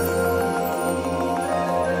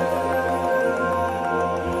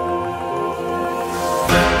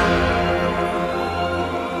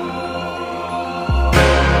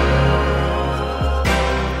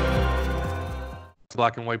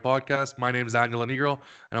Black and White podcast. My name is Daniel Negro,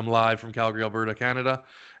 and I'm live from Calgary, Alberta, Canada.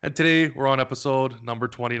 And today we're on episode number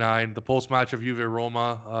 29, the post-match of Juve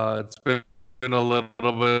Roma. It's been a little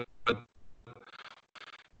bit, but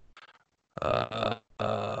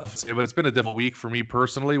it's been a difficult week for me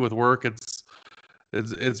personally with work.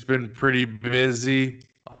 It's been pretty busy.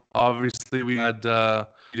 Obviously, we had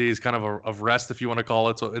days kind of rest, if you want to call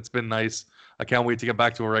it. So it's been nice. I can't wait to get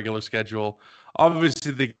back to a regular schedule.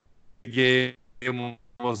 Obviously, the game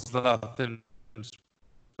was nothing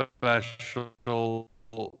special.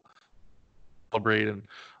 Celebrate and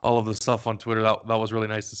all of the stuff on Twitter. That was really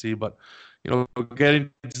nice to see. But getting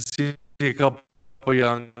to see a couple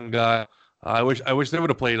young guys. I wish they would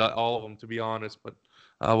have played all of them, to be honest. But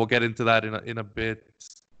we'll get into that in a bit.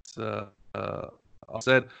 I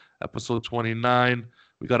said episode 29.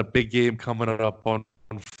 We got a big game coming up on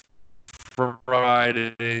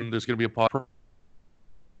Friday. There's going to be a podcast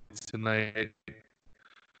tonight,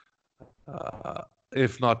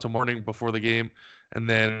 if not tomorrow morning before the game, and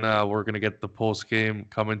then we're going to get the post game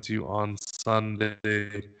coming to you on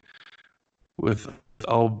Sunday with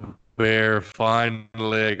Albert.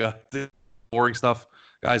 Finally, I got the boring stuff.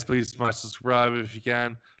 Guys, please smash subscribe if you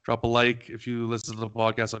can. Drop a like if you listen to the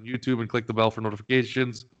podcast on YouTube, and click the bell for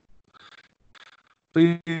notifications.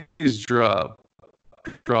 Please drop.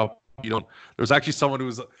 There's actually someone who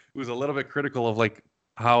was a little bit critical of like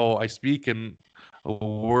how I speak and a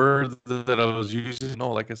word that I was using.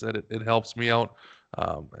 No, like I said, it helps me out.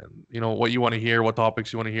 And what you want to hear, what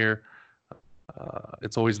topics you want to hear.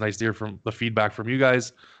 It's always nice to hear from the feedback from you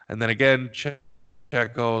guys. And then again, check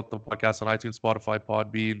out the podcast on iTunes, Spotify,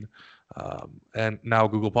 Podbean, and now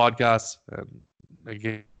Google Podcasts. And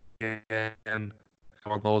again,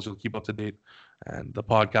 on those you'll keep up to date, and the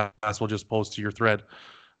podcast will just post to your thread.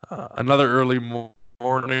 Another early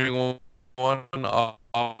morning one,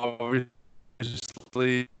 obviously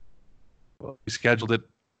we scheduled it,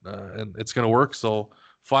 and it's going to work. So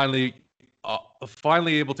finally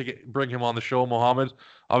able to bring him on the show, Mohammed,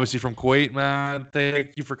 obviously from Kuwait, man.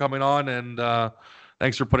 Thank you for coming on, and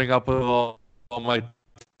thanks for putting up with all my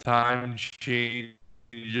time changes.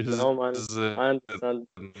 No, man, I understand.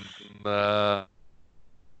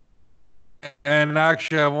 And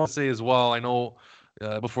actually, I want to say as well, I know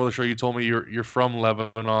before the show you told me you're from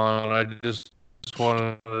Lebanon. I just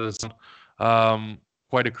wanted to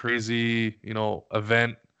quite a crazy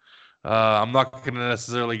event. I'm not going to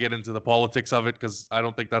necessarily get into the politics of it because I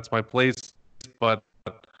don't think that's my place. But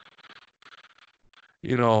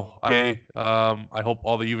I hope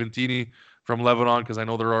all the Juventini from Lebanon, because I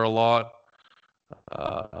know there are a lot,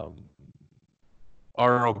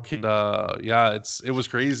 are okay. It was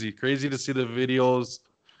crazy to see the videos,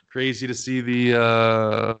 crazy to see the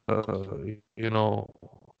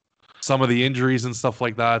some of the injuries and stuff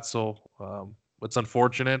like that. So it's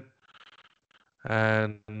unfortunate,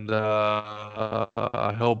 and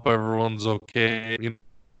I hope everyone's okay.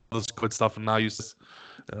 This good stuff, and now you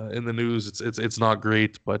in the news, it's not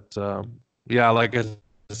great, but like I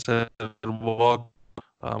said,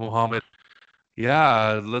 Mohammed.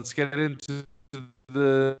 Yeah, let's get into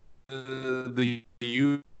the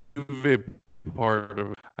Juve part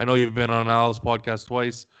of it. I know you've been on Al's podcast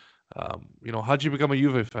twice. How'd you become a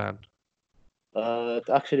Juve fan? It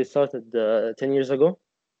actually started 10 years ago.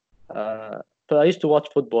 But I used to watch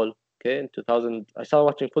football. Okay, in 2000, I started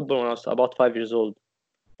watching football when I was about 5 years old.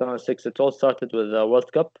 2006, it all started with the World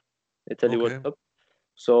Cup, Italy World Cup.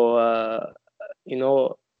 So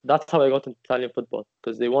that's how I got into Italian football,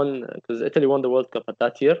 because Italy won the World Cup at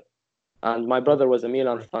that year. And my brother was a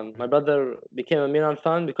Milan fan. My brother became a Milan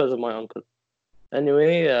fan because of my uncle.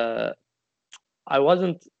 Anyway, I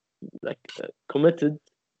wasn't committed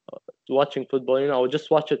to watching football. I would just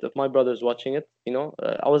watch it if my brother's watching it.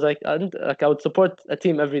 I was I would support a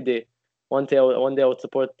team every day. One day I would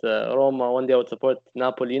support Roma. One day I would support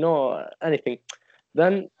Napoli. Anything.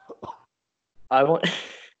 Then I want.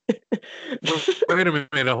 Wait a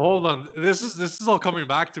minute. Hold on. This is all coming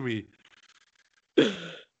back to me.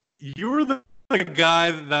 You were the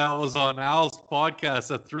guy that was on Al's podcast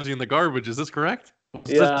that threw you in the garbage. Is this correct?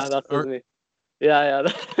 That was me. Yeah.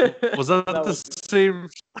 Was that the same?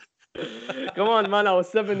 Come on, man. I was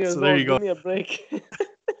 7 years So there old. you go. Give me a break.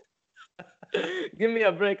 Give me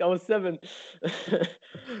a break. I was 7.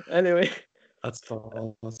 Anyway. That's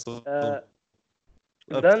awesome.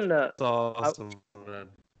 Then awesome, man.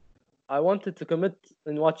 I wanted to commit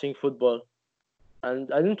in watching football,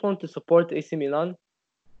 and I didn't want to support AC Milan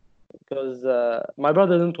because my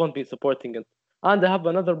brother didn't want me supporting it, and I have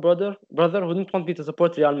another brother who didn't want me to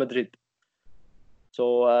support Real Madrid.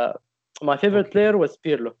 So my favorite player was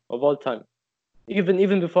Pirlo of all time.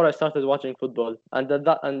 even before I started watching football, and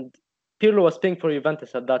Pirlo was playing for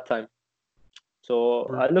Juventus at that time. So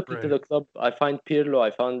I look into Right. the club, I find Pirlo,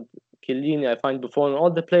 I found Chiellini, I find Buffon, all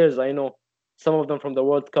the players I know, some of them from the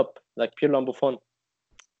World Cup, like Pirlo and Buffon.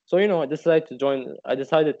 So I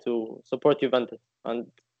decided to support Juventus,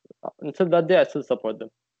 and until that day, I still support them.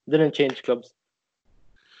 Didn't change clubs.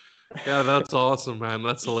 Yeah, that's awesome, man.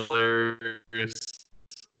 That's hilarious.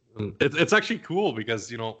 It's actually cool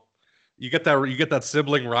because you get that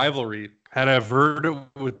sibling rivalry, and I've heard it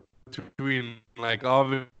with between like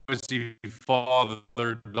obviously father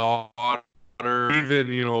daughter,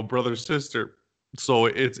 even brother sister. So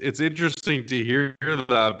it's interesting to hear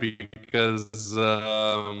that because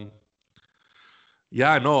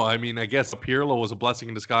yeah, no, I mean I guess Pirlo was a blessing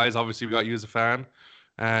in disguise. Obviously, we got you as a fan,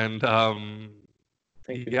 and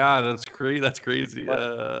Thank you. yeah, that's crazy. That's crazy.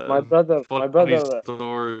 My my brother, my Funny brother,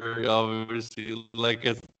 story. Obviously, like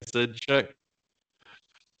I said, check.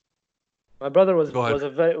 my brother Go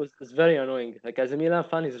ahead. was very annoying. Like as a Milan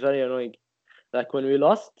fan, he's very annoying. Like when we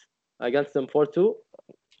lost against them 4-2.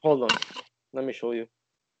 Hold on, let me show you.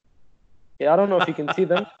 Yeah, I don't know if you can see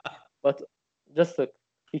them, but just look.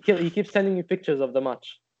 He keeps sending me pictures of the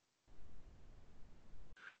match.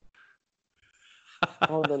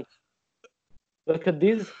 Hold on. Look at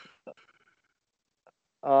these.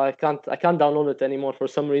 I can't download it anymore for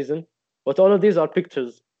some reason. But all of these are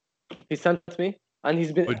pictures he sent me,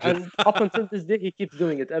 and up until this day he keeps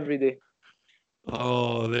doing it every day.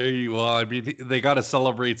 Oh, there you are. I mean, they got to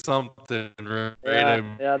celebrate something, right? Yeah, I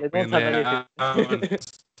yeah, they don't mean, have they anything. haven't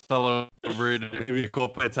celebrated maybe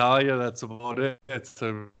Coppa Italia. That's about it.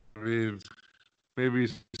 I mean, maybe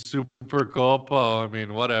Super Coppa. I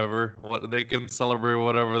mean, whatever. What they can celebrate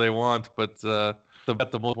whatever they want, but the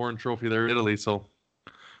most important trophy there in Italy. So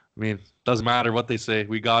I mean, doesn't matter what they say.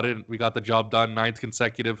 We got it. We got the job done. Ninth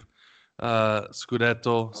consecutive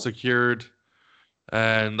Scudetto secured.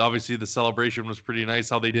 And obviously the celebration was pretty nice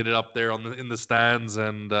how they did it up there in the stands,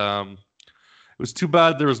 and it was too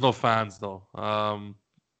bad there was no fans though.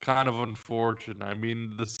 Kind of unfortunate. I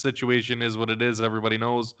mean, the situation is what it is. Everybody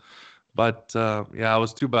knows, but yeah, it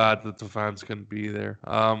was too bad that the fans couldn't be there.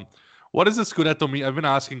 What does the Scudetto mean? I've been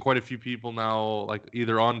asking quite a few people now, like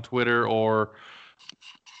either on Twitter or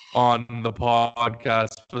on the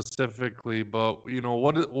podcast specifically, but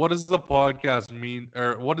what does the podcast mean,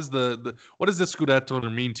 or what does the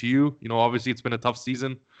Scudetto mean to you? Obviously it's been a tough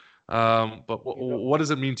season, but You know, what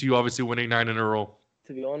does it mean to you? Obviously, winning nine in a row.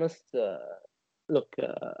 to be honest, look,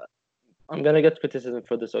 I'm gonna get criticism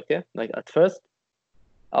for this, okay? Like at first,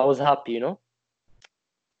 I was happy,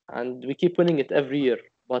 and we keep winning it every year.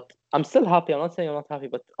 But I'm still happy. I'm not saying I'm not happy,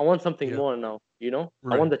 but I want something Yeah, more now. I want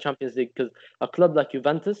right. the Champions League because a club like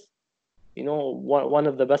Juventus, one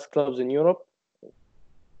of the best clubs in Europe,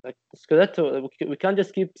 like Scudetto, we can't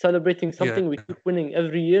just keep celebrating Yeah, something we keep winning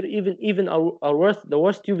every year. Even the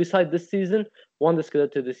worst Juve side this season won the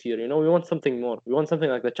Scudetto this year. We want something more. We want something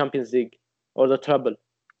like the Champions League or the treble.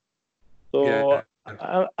 So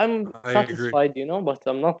yeah, I'm I agree. satisfied, but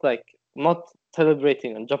I'm not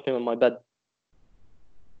celebrating and jumping on my bed.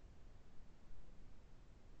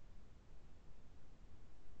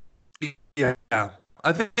 Yeah,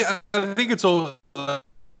 I think it's all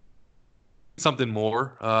something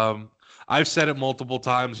more. I've said it multiple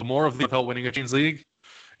times. More of the without winning a Champions League,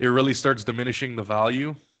 it really starts diminishing the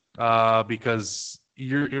value because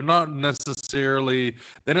you're not necessarily.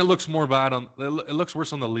 Then it looks more bad on. It looks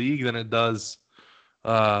worse on the league than it does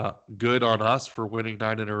good on us for winning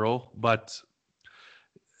nine in a row. But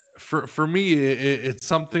for me, it's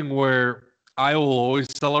something where I will always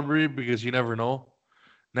celebrate because you never know.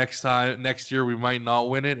 Next year we might not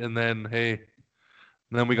win it, and then hey,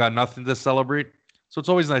 then we got nothing to celebrate. So it's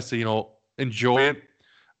always nice to enjoy it.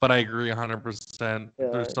 But I agree 100%. Yeah,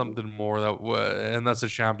 There's something more and that's the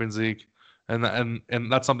Champions League, and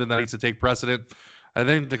that's something that needs to take precedent. I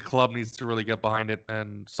think the club needs to really get behind it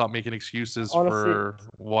and stop making excuses honestly, for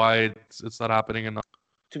why it's not happening enough.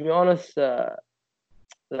 to be honest,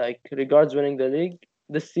 like regards winning the league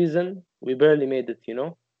this season, we barely made it.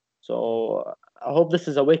 So I hope this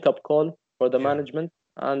is a wake up call for the Yeah, management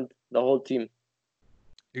and the whole team.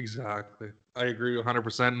 exactly. I agree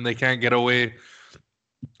 100%. And they can't get away.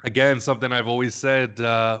 Again, something I've always said.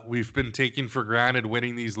 We've been taking for granted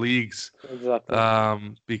winning these leagues Exactly.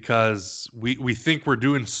 because we think we're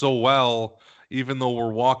doing so well, even though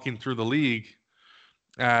we're walking through the league.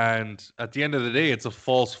 And at the end of the day, it's a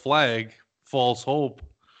false flag, false hope.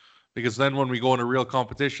 Because then when we go into real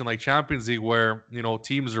competition like Champions League, where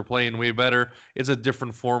teams are playing way better, it's a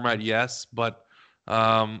different format, yes, but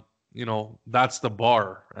that's the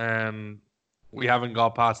bar, and we haven't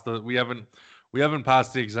got past the we haven't we haven't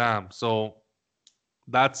passed the exam. So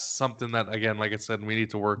that's something that, again, like I said, we need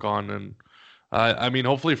to work on. And I mean,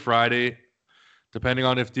 hopefully Friday, depending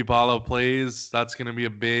on if Dybala plays, that's going to be a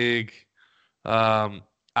big um,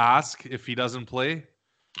 ask if he doesn't play,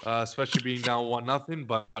 especially being down 1-0.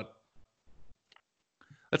 But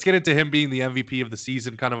let's get into him being the MVP of the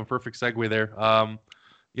season. Kind of a perfect segue there.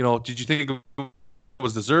 Did you think it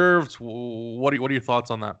was deserved? What are your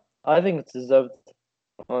thoughts on that? I think it's deserved,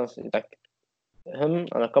 honestly. Like him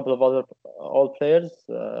and a couple of other old players.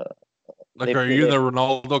 Like, are you in the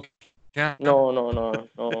Ronaldo camp? No.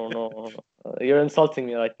 You're insulting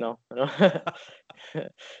me right now.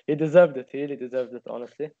 He deserved it. He really deserved it,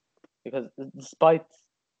 honestly, because despite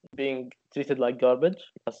being treated like garbage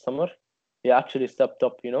last summer, he actually stepped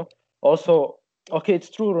up. Also, okay, it's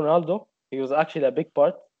true. Ronaldo, he was actually a big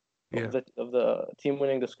part of the team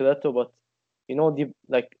winning the Scudetto, but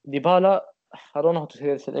Dybala, I don't know how to say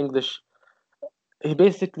this in English. He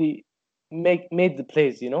basically made the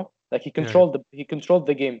plays. Like he controlled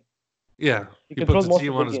the game. Yeah, he puts controlled the most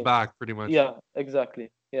team of the on his game. back pretty much. Yeah,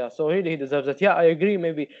 exactly. Yeah, so really he deserves it. Yeah, I agree.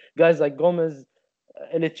 Maybe guys like Gomez,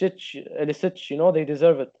 Elisic, they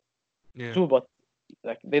deserve it too. But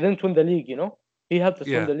like they didn't win the league. He helped us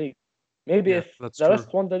win the league. Maybe if the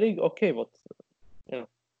rest won the league, okay, but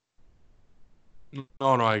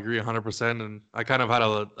No, I agree 100%, and I kind of had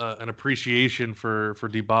an appreciation for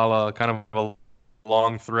Dybala, kind of a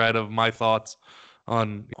long thread of my thoughts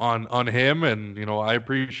on him, and I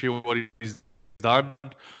appreciate what he's done.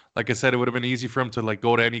 Like I said, it would have been easy for him to like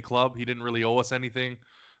go to any club. He didn't really owe us anything,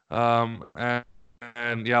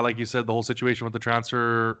 and yeah, like you said, the whole situation with the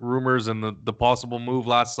transfer rumors and the possible move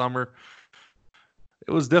last summer,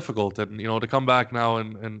 it was difficult, and to come back now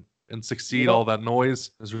and succeed, all that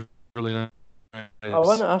noise is really nice. I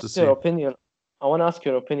want to ask your opinion. I want to ask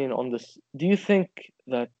your opinion on this. Do you think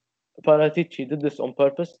that Paratici did this on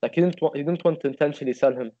purpose? Like he didn't want to intentionally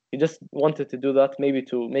sell him. He just wanted to do that, maybe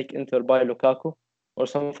to make Inter buy Lukaku or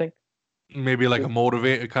something. Maybe like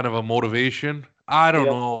kind of a motivation. I don't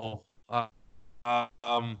know.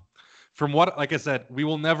 From what, like I said, we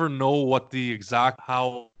will never know what the exact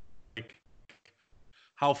how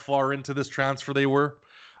far into this transfer they were.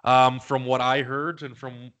 From what I heard and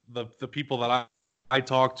from the people that I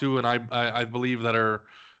talked to, and I believe that are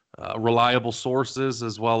reliable sources,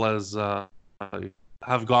 as well as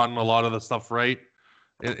have gotten a lot of the stuff right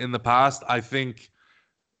in the past. I think,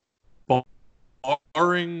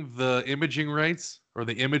 barring the imaging rights or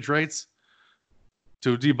the image rights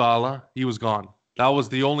to Dybala, he was gone. That was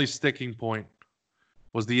the only sticking point,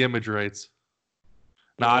 was the image rights.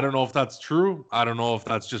 Now, I don't know if that's true. I don't know if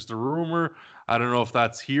that's just a rumor. I don't know if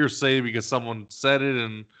that's hearsay because someone said it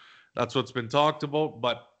and that's what's been talked about.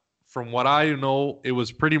 But from what I know, it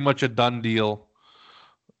was pretty much a done deal,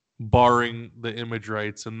 barring the image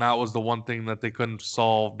rights. And that was the one thing that they couldn't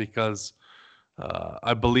solve because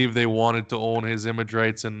I believe they wanted to own his image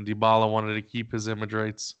rights and Dybala wanted to keep his image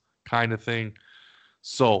rights, kind of thing.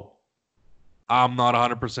 So I'm not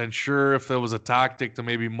 100% sure if there was a tactic to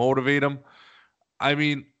maybe motivate him. I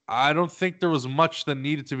mean, I don't think there was much that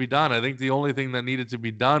needed to be done. I think the only thing that needed to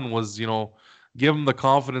be done was, give him the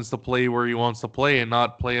confidence to play where he wants to play and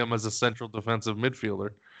not play him as a central defensive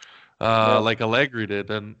midfielder, like Allegri did.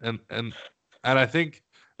 And I think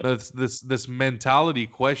this mentality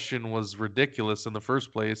question was ridiculous in the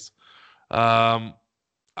first place.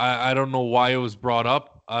 I don't know why it was brought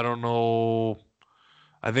up. I don't know.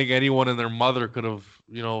 I think anyone and their mother could have,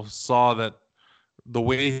 saw that the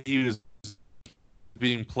way he was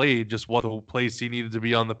being played just what the place he needed to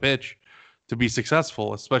be on the pitch to be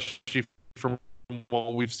successful, especially from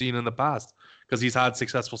what we've seen in the past, because he's had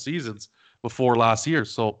successful seasons before last year.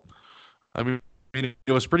 So, I mean,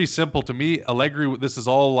 it was pretty simple to me. Allegri, this is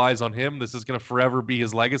all lies on him. This is going to forever be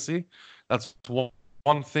his legacy. That's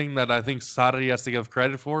one thing that I think Sarri has to give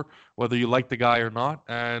credit for, whether you like the guy or not.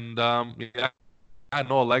 And I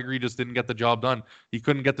know Allegri just didn't get the job done. He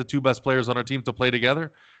couldn't get the two best players on our team to play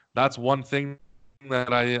together. That's one thing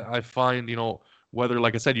that I find, whether,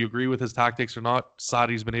 like I said, you agree with his tactics or not,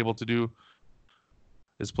 Sarri's been able to do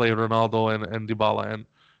is play Ronaldo and Dybala.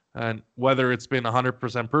 And whether it's been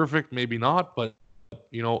 100% perfect, maybe not, but,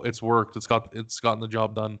 it's worked. It's gotten the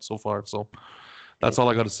job done so far. So that's all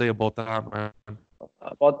I got to say about that, man.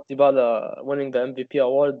 About Dybala winning the MVP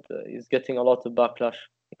award, he's getting a lot of backlash,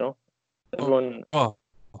 Everyone...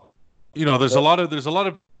 there's a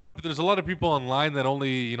lot of people online that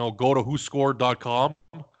only, go to whoscored.com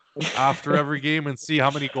after every game and see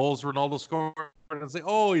how many goals Ronaldo scored and say,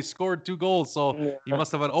 oh, he scored 2 goals, so he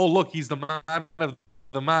must have had, oh, look, he's the man of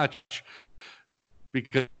the match,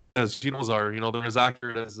 because knows are, they're as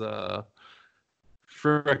accurate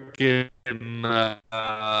freaking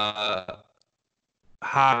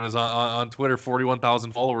Han is on Twitter,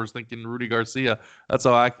 41,000 followers, thinking Rudy Garcia. That's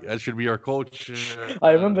how that should be our coach.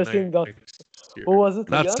 I remember seeing that. Year. Who was it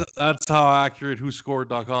again? That's how accurate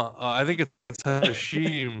WhoScored.com. I think it's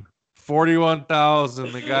Hashim.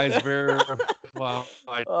 41,000. The guy's very well.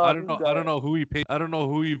 I don't know who he paid. I don't know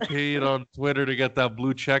who he paid on Twitter to get that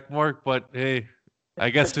blue check mark. But hey, I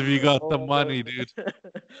guess if you got the money, dude.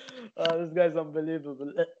 This guy's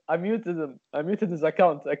unbelievable. I muted him. I muted his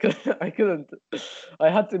account. I couldn't. I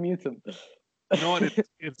had to mute him. You know what?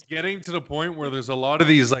 It's getting to the point where there's a lot of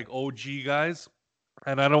these like OG guys,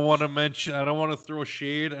 and I don't want to throw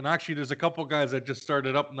shade. And actually, there's a couple guys that just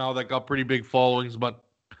started up now that got pretty big followings, but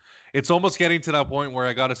it's almost getting to that point where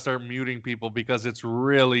I got to start muting people because it's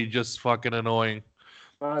really just fucking annoying.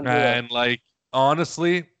 And like,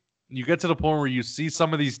 honestly, you get to the point where you see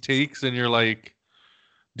some of these takes and you're like,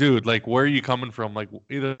 dude, like, where are you coming from? Like,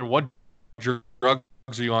 either what drugs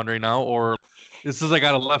are you on right now, or this is like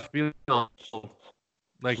out of left field.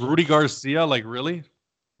 Like Rudy Garcia, like really?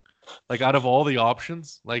 Like out of all the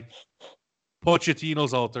options, like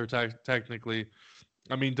Pochettino's out there technically.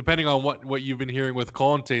 I mean, depending on what you've been hearing with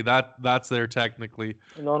Conte, that's there technically.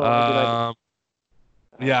 No,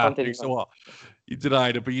 yeah, so well, you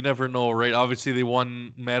denied it, but you never know, right? Obviously, they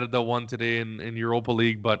won. Merida won today in Europa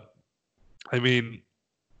League, but I mean,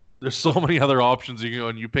 there's so many other options you can go,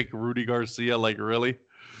 and you pick Rudy Garcia. Like, really,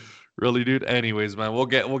 dude. Anyways, man, we'll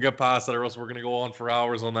get past that, or else we're gonna go on for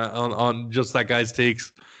hours on that on just that guy's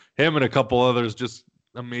takes. Him and a couple others just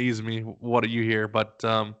amaze me. What you hear, but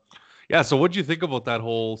yeah. So, what do you think about that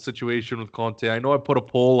whole situation with Conte? I know I put a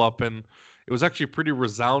poll up, and it was actually pretty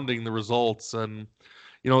resounding, the results, and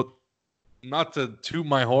you know, not to toot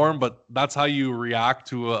my horn, but that's how you react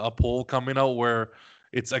to a poll coming out where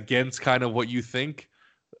it's against kind of what you think.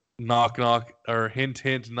 Knock, knock, or hint,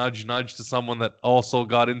 hint, nudge, nudge to someone that also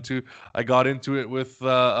got into it with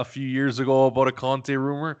a few years ago about a Conte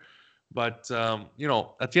rumor. But, you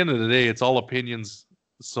know, at the end of the day, it's all opinions.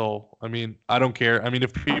 So, I mean, I don't care. I mean,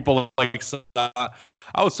 if people like, I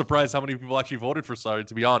was surprised how many people actually voted for Sarri,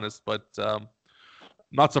 to be honest, but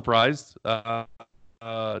not surprised.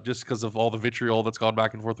 Just because of all the vitriol that's gone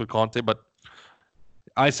back and forth with Conte. But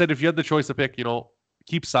I said if you had the choice to pick, you know,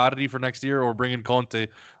 keep Sarri for next year or bring in Conte,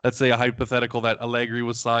 let's say a hypothetical that Allegri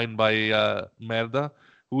was signed by Merida,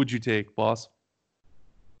 who would you take, boss?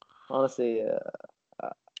 Honestly,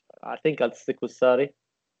 I think I'd stick with Sarri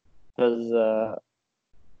because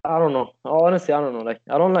I don't know. Honestly, I don't know. Like,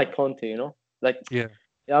 I don't like Conte, you know? Like, yeah,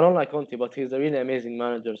 I don't like Conte, but he's a really amazing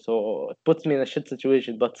manager. So it puts me in a shit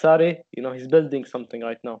situation. But Sarri, you know, he's building something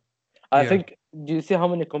right now. I think. Do you see how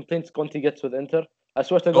many complaints Conte gets with Inter? I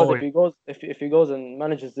swear to God, if he goes and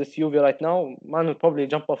manages this Juve right now, man will probably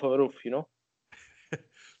jump off of a roof. You know.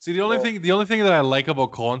 See, the only thing that I like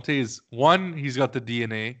about Conte is, one, he's got the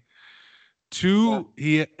DNA. Two,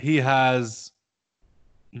 he's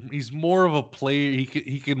more of a player.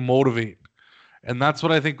 He can motivate. And that's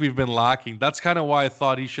what I think we've been lacking. That's kind of why I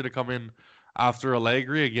thought he should have come in after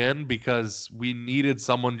Allegri again, because we needed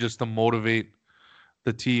someone just to motivate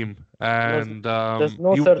the team. And there's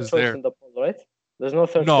no third choice in the poll, right? There's no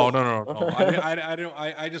third choice. No.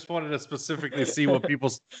 I just wanted to specifically see what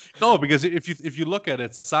people. No, because if you look at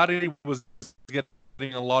it, Sarri was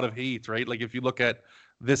getting a lot of hate, right? Like if you look at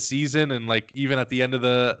this season and like even at the end of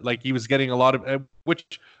he was getting a lot of,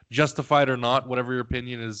 which justified or not, whatever your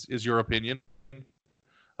opinion is your opinion.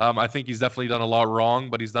 I think he's definitely done a lot wrong,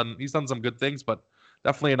 but he's done some good things, but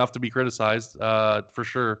definitely enough to be criticized, for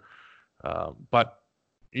sure. But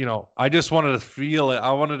you know, I just wanted to feel it.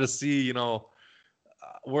 I wanted to see, you know,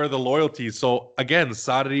 where the loyalty is. So again,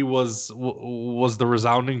 Sarri was the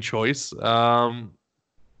resounding choice,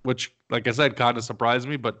 which, like I said, kind of surprised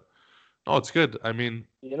me, but no, it's good. I mean,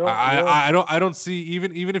 I don't see,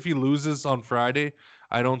 even if he loses on Friday,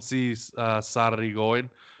 I don't see Sarri going,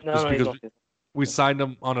 just because we signed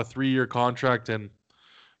him on a 3-year contract, and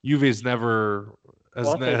Juve's never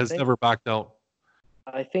backed out.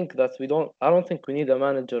 I think that I don't think we need a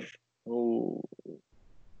manager who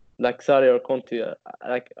like Sarri or Conte.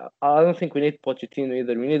 I don't think we need Pochettino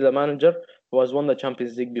either. We need a manager who has won the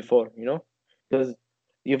Champions League before, you know, because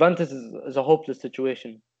Juventus is a hopeless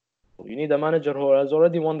situation. You need a manager who has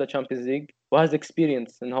already won the Champions League, who has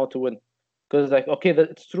experience in how to win. Because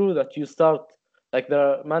it's true that you start, like, there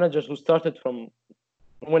are managers who started from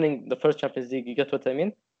winning the first Champions League. You get what I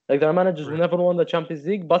mean? Like, there are managers who never won the Champions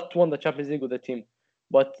League but won the Champions League with the team.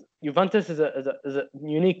 But Juventus is a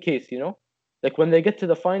unique case, you know. Like when they get to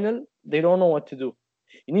the final, they don't know what to do.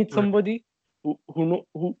 You need somebody who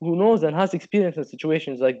knows and has experience in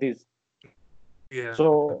situations like these. Yeah.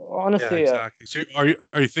 So Yeah, honestly, exactly. So are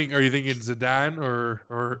you thinking Zidane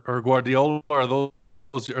or Guardiola? Are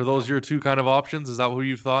those your two kind of options? Is that who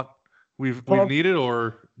you thought we've prob needed,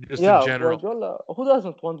 or just in yeah, general? Guardiola. Who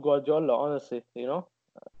doesn't want Guardiola? Honestly, a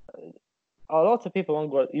lot of people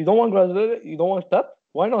want Guardiola. You don't want Guardiola? You don't want Pep?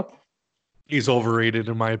 Why not? He's overrated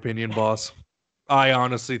in my opinion, boss. I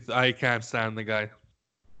honestly I can't stand the guy.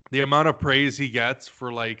 The amount of praise he gets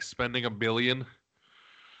for like spending 1 billion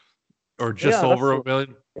or just Yeah, over 1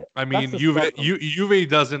 billion. I that's mean, his Juve problem. Juve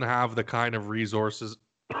doesn't have the kind of resources.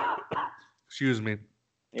 Excuse me.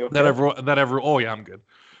 You That okay? ever that ever. Oh yeah, I'm good.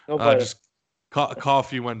 No virus. Just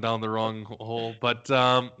coffee went down the wrong hole, but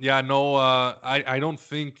yeah, no. I don't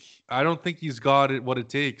think he's got it what it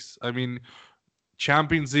takes. I mean,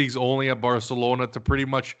 Champions League's only at Barcelona to pretty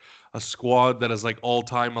much a squad that is like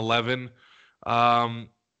all-time 11. Um,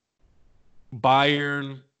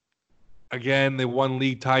 Bayern, again, they won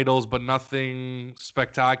league titles, but nothing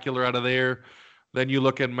spectacular out of there. Then you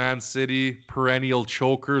look at Man City, perennial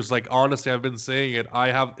chokers. Like honestly, I've been saying it.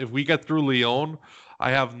 If we get through Lyon,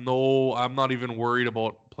 I'm not even worried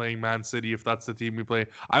about playing Man City if that's the team we play.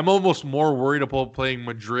 I'm almost more worried about playing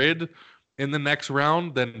Madrid in the next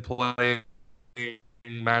round than playing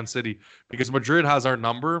Man City because Madrid has our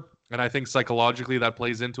number, and I think psychologically that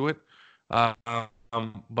plays into it. Uh,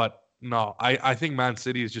 but no, I think Man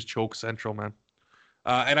City is just choke central, man.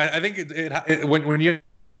 And I think when you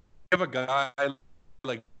have a guy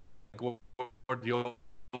like Guardiola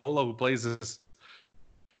who plays this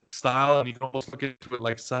style, and you can almost look into it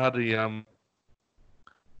like Sadi,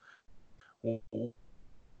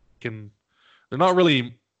 can they're not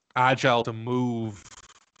really agile to move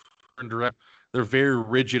in direct. They're very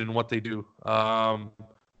rigid in what they do. And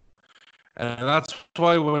that's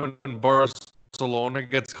why when Barcelona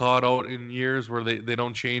gets caught out in years where they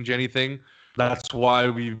don't change anything, that's why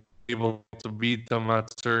we've been able to beat them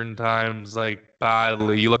at certain times, like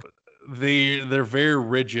badly. You look, they're very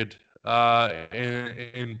rigid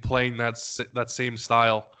in playing that same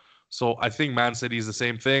style. So I think Man City is the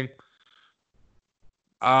same thing.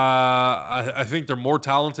 I think they're more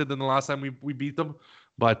talented than the last time we beat them,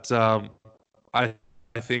 but I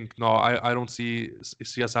I think no, I don't see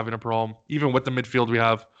us having a problem even with the midfield we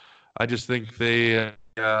have. I just think they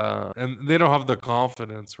and they don't have the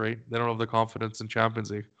confidence, right? They don't have the confidence in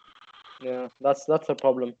Champions League. Yeah, that's a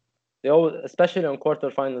problem. They always, especially on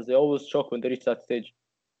quarterfinals, they always choke when they reach that stage.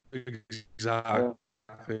 Exactly,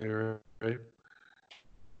 Yeah. right.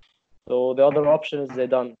 So the other option is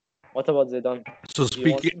Zidane. What about Zidane? So Do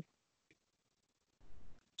you want speaking him?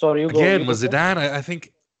 Sorry, you go. You again go with first. Zidane, I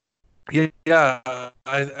think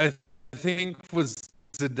I think with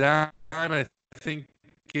Zidane, I think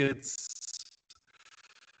it's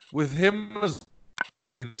with him as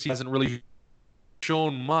he hasn't really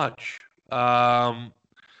shown much.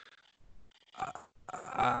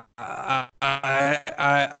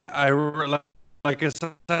 Like I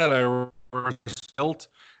said, I felt,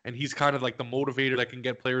 and he's kind of like the motivator that can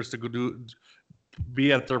get players to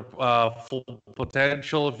be at their full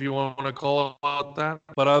potential, if you want to call it that.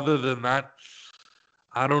 But other than that,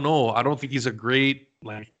 I don't know. I don't think he's a great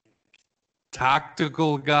like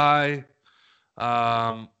tactical guy.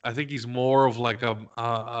 I think he's more of like a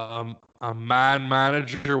man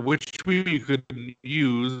manager, which we could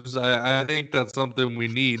use. I think that's something we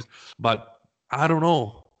need, but I don't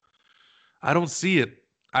know. I don't see it.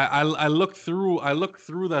 I look through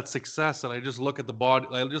that success, and I just look at the body.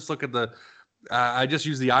 I just look at the. I just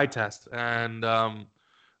use the eye test, and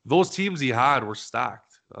those teams he had were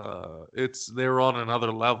stacked. They were on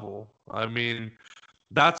another level. I mean,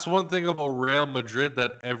 that's one thing about Real Madrid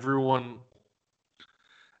that everyone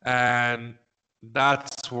and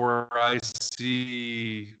that's where I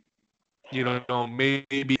see,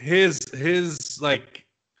 maybe his like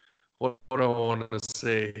what do I want to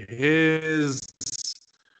say? His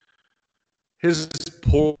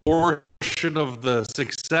portion of the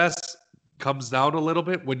success comes down a little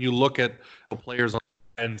bit when you look at the players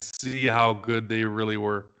and see how good they really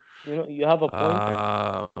were. You have a point.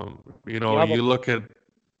 You have a You look at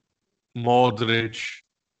Modric.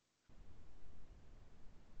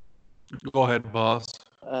 Go ahead, boss.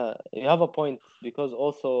 you have a point because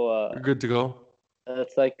also You're good to go.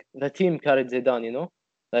 it's like the team carried Zidane.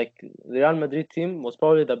 Like the Real Madrid team was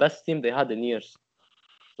probably the best team they had in years.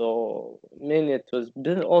 So mainly it was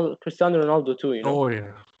all Cristiano Ronaldo too. Oh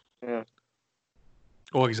yeah. Yeah.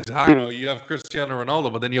 Oh, exactly. You have Cristiano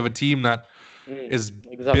Ronaldo, but then you have a team that is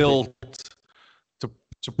Exactly. built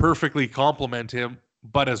to perfectly complement him,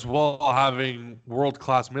 but as well having world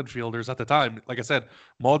class midfielders at the time. Like I said,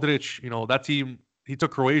 Modric, that team he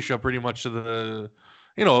took Croatia pretty much to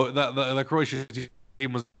the Croatian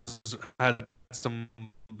team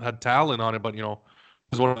had talent on it, but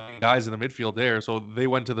was one of the guys in the midfield there. So they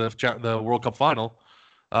went to the World Cup final.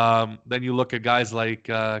 Then you look at guys like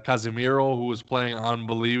Casemiro, who was playing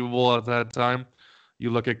unbelievable at that time. You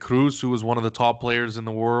look at Cruz, who was one of the top players in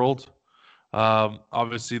the world.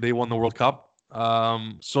 Obviously, they won the World Cup.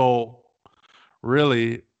 So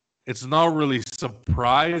really, it's not really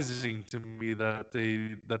surprising to me that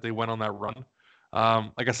they went on that run.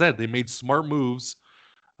 Like I said, they made smart moves,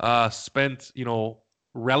 spent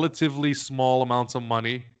relatively small amounts of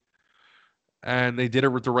money, and they did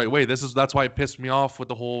it the right way. That's why it pissed me off with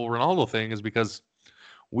the whole Ronaldo thing, is because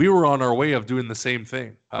we were on our way of doing the same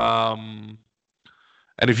thing.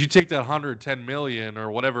 And if you take that 110 million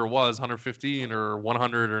or whatever it was, 115 or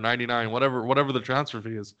 100 or 99, whatever the transfer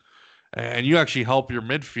fee is, and you actually help your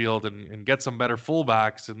midfield and get some better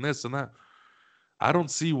fullbacks and this and that, I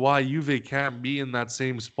don't see why Juve can't be in that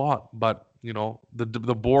same spot. But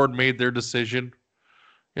the board made their decision.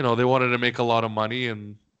 They wanted to make a lot of money,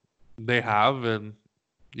 and they have, and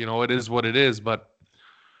it is what it is. But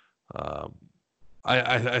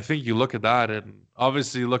I think you look at that, and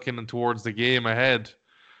obviously looking towards the game ahead,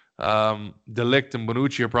 De Ligt and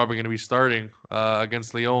Bonucci are probably going to be starting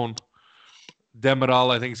against Lyon.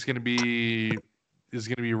 Demiral, I think, is going to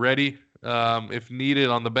be ready if needed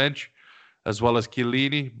on the bench, as well as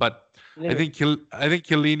Chiellini. But I think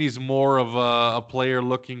Chiellini's more of a player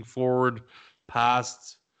looking forward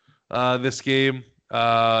past this game.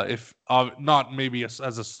 If not maybe as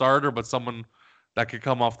a starter, but someone that could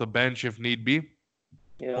come off the bench if need be,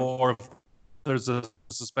 or if there's a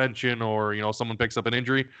suspension or someone picks up an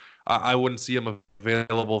injury, I wouldn't see him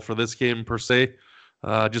available for this game per se,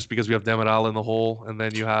 just because we have Demiral in the hole, and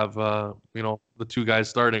then you have the two guys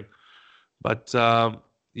starting. But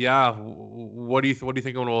yeah, what do you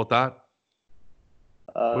think about that?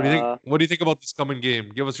 What do you think about this coming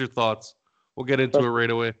game? Give us your thoughts. We'll get into it right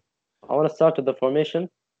away. I want to start with the formation,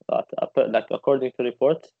 like according to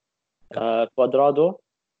reports. Cuadrado,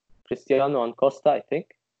 Cristiano, and Costa, I think,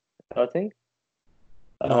 starting.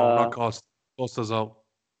 No, not Costa. Costa's out.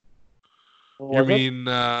 You mean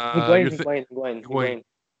Higuain.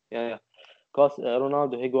 Yeah.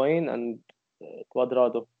 Ronaldo, Higuain, and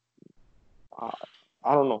Cuadrado.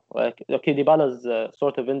 I don't know. Okay, Dybala's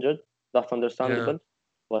sort of injured. That's understandable. Yeah.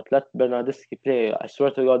 But let Bernardeschi play. I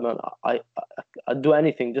swear to God, man, I'd do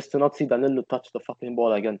anything just to not see Danilo touch the fucking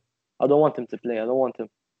ball again. I don't want him to play. I don't want him.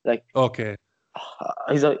 Okay.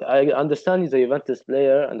 I understand he's a Juventus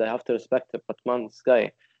player, and I have to respect it. But man, this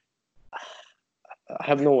guy, I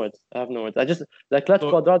have no words. I just let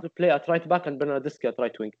Cuadrado play at right back and Bernardeschi at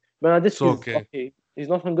right wing. Bernardeschi is okay. He's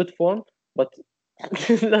not in good form, but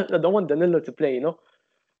I don't want Danilo to play.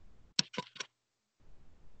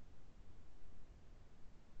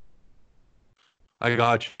 I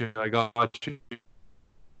got you.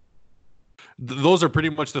 Those are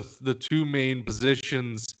pretty much the two main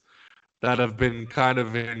positions that have been kind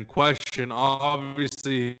of in question.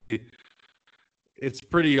 Obviously, it's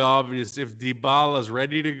pretty obvious if Dybala's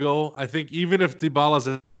ready to go. I think even if Dybala's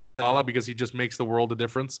Dybala, because he just makes the world a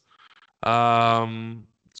difference. So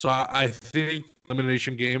I think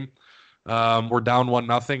elimination game. We're down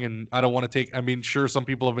 1-0, and I don't want to take. I mean, sure, some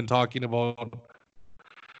people have been talking about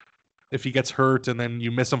if he gets hurt and then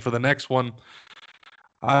you miss him for the next one.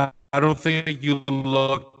 I don't think you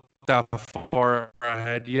look that far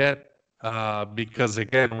ahead yet, because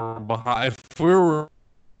again, we're behind. If we're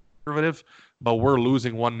conservative, but we're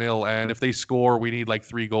losing 1-0, and if they score, we need like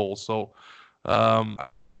 3 goals. So,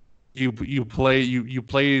 you play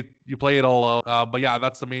it all out. But yeah,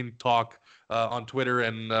 that's the main talk on Twitter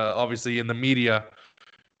and obviously in the media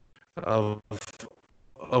of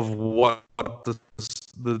what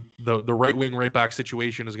the right wing, right back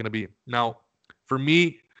situation is going to be. Now, for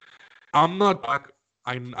me, I'm not.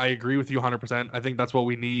 I agree with you 100%. I think that's what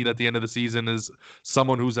we need at the end of the season is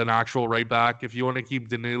someone who's an actual right back. If you want to keep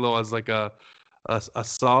Danilo as like a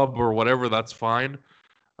sub or whatever, that's fine.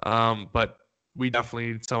 But we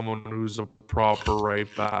definitely need someone who's a proper right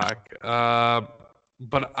back.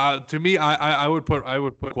 But to me, I would put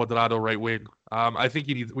Cuadrado right wing. I think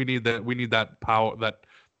we need that power,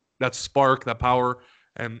 that spark, that power,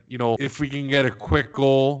 and if we can get a quick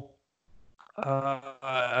goal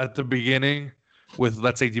at the beginning with,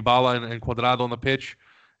 let's say, Dybala and Cuadrado on the pitch,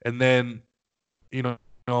 and then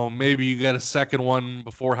maybe you get a second one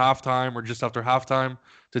before halftime or just after halftime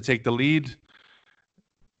to take the lead.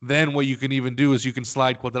 Then what you can even do is you can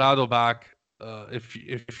slide Cuadrado back.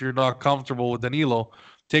 If you're not comfortable with Danilo,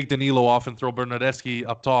 take Danilo off and throw Bernardeschi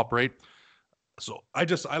up top, right? So I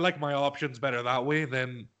like my options better that way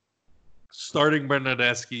than starting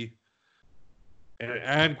Bernardeschi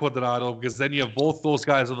and Cuadrado, because then you have both those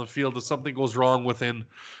guys on the field. If something goes wrong within,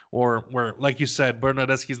 or where, like you said,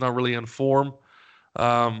 Bernardeschi's not really in form.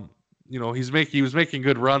 He was making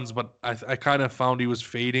good runs, but I kind of found he was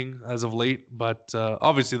fading as of late. But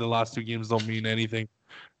obviously, the last two games don't mean anything,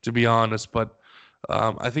 to be honest. But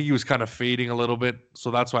I think he was kind of fading a little bit,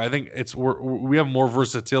 so that's why I think we have more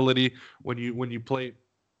versatility when you play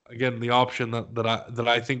again the option that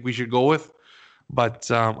I think we should go with. But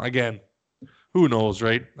again, who knows,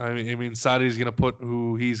 right? I mean, Sadi's gonna put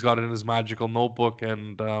who he's got in his magical notebook,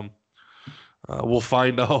 and we'll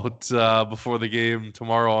find out before the game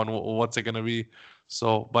tomorrow on what's it gonna be.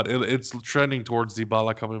 So, but it's trending towards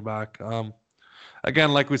Dybala coming back.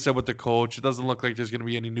 Again, like we said with the coach, it doesn't look like there's gonna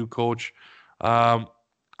be any new coach.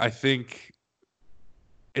 I think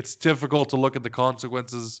it's difficult to look at the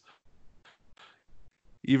consequences,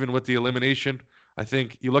 even with the elimination. I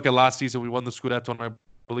think you look at last season, we won the Scudetto, and I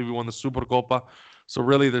believe we won the Supercoppa. So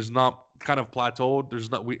really, there's not kind of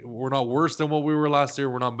plateaued. We're not worse than what we were last year.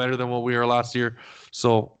 We're not better than what we were last year.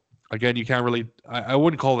 So again, you can't really. I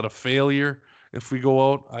wouldn't call it a failure if we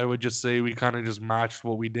go out. I would just say we kind of just matched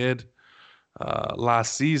what we did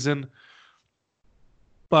last season.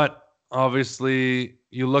 But obviously,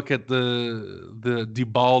 you look at the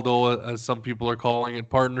Dibaldo, as some people are calling it,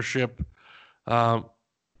 partnership.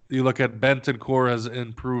 You look at Bentancur has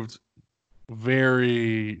improved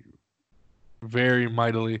very, very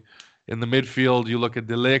mightily in the midfield. You look at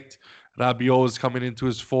De Ligt. Rabiot is coming into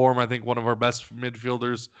his form. I think one of our best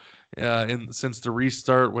midfielders since the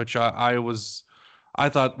restart, which I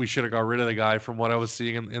thought we should have got rid of the guy from what I was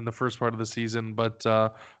seeing in the first part of the season, but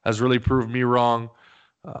has really proved me wrong.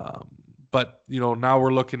 But now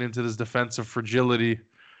we're looking into this defensive fragility,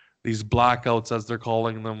 these blackouts as they're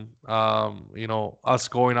calling them. Us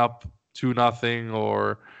going up 2-0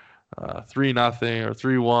 or 3-0 or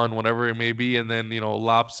 3-1, whatever it may be, and then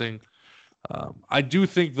lapsing. I do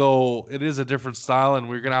think though it is a different style, and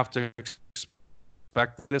we're gonna have to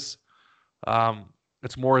expect this.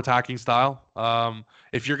 It's more attacking style.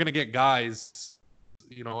 If you're gonna get guys,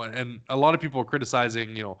 and a lot of people are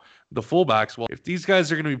criticizing, the fullbacks. Well, if these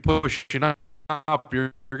guys are gonna be pushing up,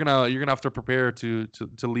 you're gonna have to prepare to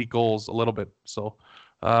leak goals a little bit. So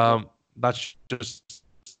that's just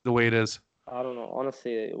the way it is. I don't know.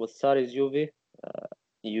 Honestly, with Sarri's Juve,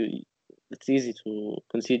 it's easy to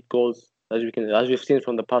concede goals as we've seen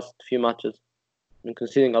from the past few matches. I've been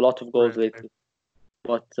conceding a lot of goals lately,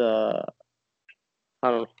 but I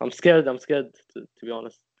don't know. I'm scared. To be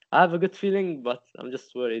honest. I have a good feeling, but I'm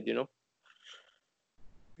just worried.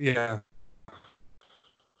 Yeah.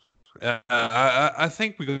 I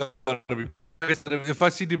think we got to be. If I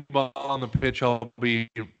see Dybala on the pitch, I'm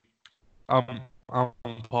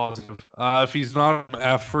positive. If he's not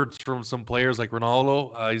efforts from some players like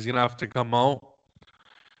Ronaldo, he's gonna have to come out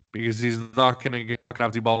because he's not gonna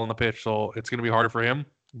have Dybala on the pitch, so it's gonna be harder for him.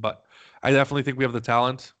 But I definitely think we have the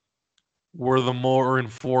talent. We're the more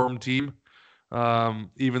informed team,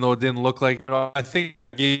 even though it didn't look like. I think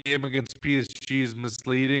the game against PSG is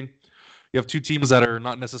misleading. You have two teams that are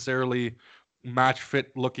not necessarily match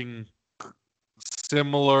fit, looking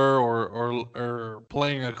similar or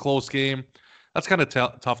playing a close game. That's kind of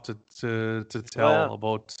tough to tell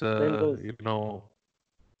about. Same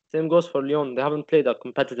goes for Lyon. They haven't played a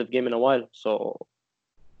competitive game in a while, so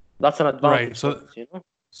that's an advantage. Right.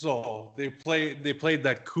 So they played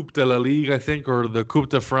that Coupe de la Ligue, I think, or the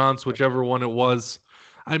Coupe de France, whichever one it was.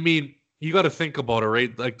 I mean, you got to think about it,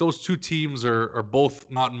 right? Like those two teams are both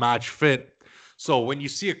not match fit. So when you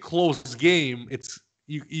see a close game,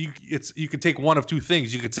 you could take one of two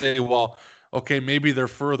things. You could say, well, okay, maybe they're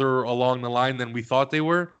further along the line than we thought they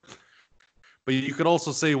were. But you could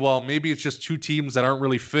also say, well, maybe it's just two teams that aren't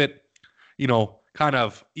really fit, kind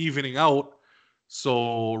of evening out.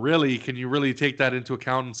 So really, can you really take that into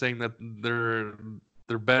account and saying that they're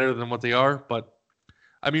better than what they are? But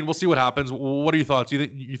I mean, we'll see what happens. What are your thoughts?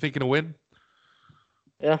 You think gonna win?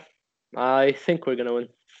 Yeah, I think we're gonna win.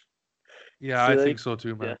 Yeah, I think so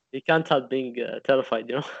too, man. Yeah, you can't help being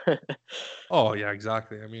terrified, Oh yeah,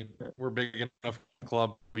 exactly. I mean, we're a big enough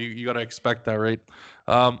club. You got to expect that, right?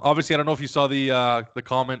 Obviously, I don't know if you saw the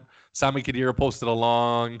comment. Sami Khedira posted a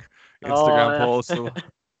long Instagram post. So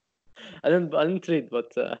I didn't read,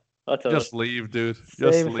 but whatever. Just leave, dude.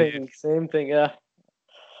 Same thing. Yeah.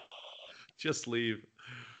 Just leave.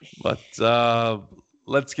 But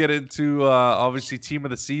let's get into obviously team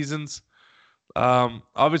of the seasons.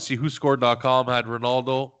 Obviously, WhoScored.com had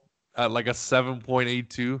Ronaldo at like a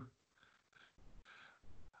 7.82.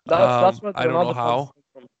 That's what I don't know how.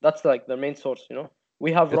 That's like the main source,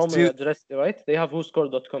 We have Romeo Adresti, right? They have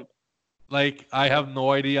WhoScored.com. like I have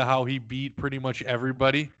no idea how he beat pretty much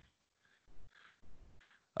everybody.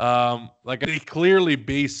 Like they clearly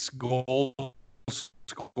base goals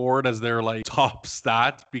scored as their like top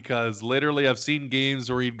stat, because literally I've seen games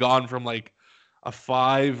where he'd gone from like a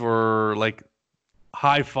 5 or like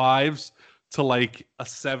high 5s to like a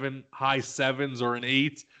 7, high 7s or an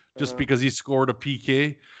 8 just because he scored a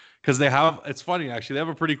PK. Because it's funny actually, they have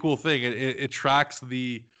a pretty cool thing. It tracks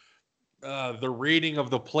the rating of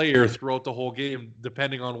the player throughout the whole game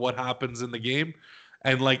depending on what happens in the game,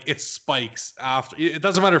 and like it spikes after. It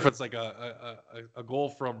doesn't matter if it's like a goal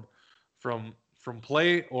from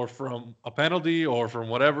play or from a penalty or from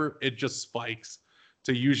whatever. It just spikes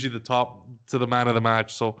to usually the top, to the man of the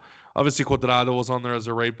match. So obviously Cuadrado was on there as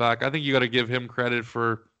a right back. I think you got to give him credit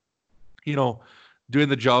for, doing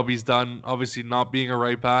the job he's done. Obviously not being a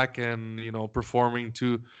right back and, performing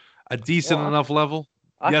to a decent enough level.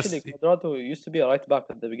 Actually, yes, Cuadrado used to be a right back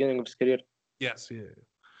at the beginning of his career. Yes,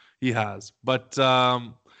 he has. But I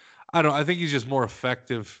don't know. I think he's just more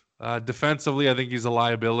effective. Defensively, I think he's a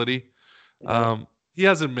liability. He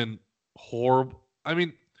hasn't been horrible. I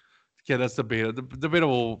mean, yeah, that's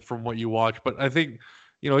debatable from what you watch. But I think,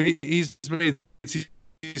 he's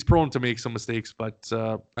prone to make some mistakes. But,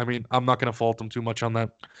 I mean, I'm not going to fault him too much on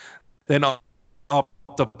that. Then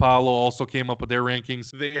Opta Palo also came up with their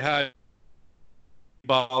rankings. They had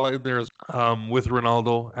there's with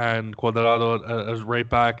Ronaldo and Cuadrado as right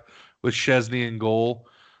back, with Szczesny in goal,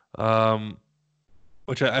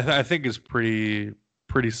 which I think is pretty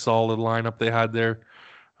solid lineup they had there.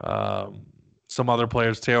 Some other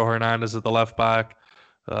players, Theo Hernandez at the left back,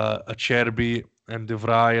 Acerbi and De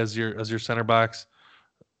Vrij as your center backs.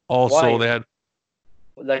 Also, they had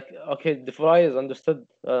De Vrij is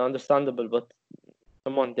understandable, but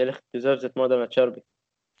come on, De Ligt deserves it more than Acerbi.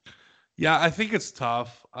 Yeah, I think it's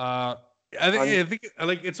tough. I think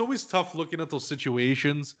like it's always tough looking at those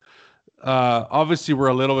situations. Obviously, we're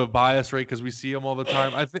a little bit biased, right? Because we see him all the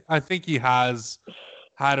time. I think he has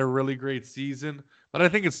had a really great season, but I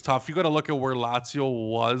think it's tough. You got to look at where Lazio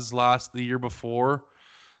was the year before,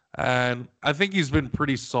 and I think he's been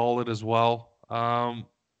pretty solid as well. I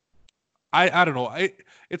don't know.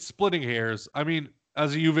 It's splitting hairs. I mean,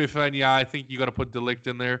 as a Juve fan, yeah, I think you got to put De Ligt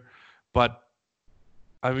in there, but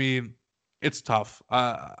I mean, it's tough.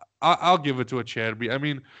 I'll give it to Acerbi. I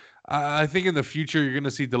mean, I think in the future you're going to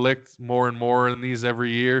see De Ligt more and more in these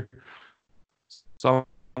every year. So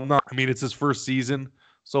I'm not. I mean, it's his first season,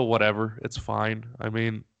 so whatever. It's fine. I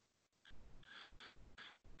mean,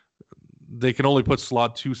 they can only put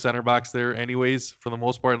slot 2 center backs there, anyways, for the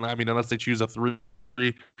most part. I mean, unless they choose a 3,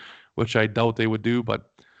 which I doubt they would do, but.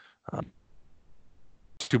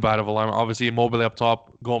 Too bad of a line. Obviously, Immobile up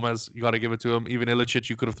top. Gomez, you got to give it to him. Even Ilicic,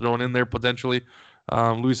 you could have thrown in there potentially.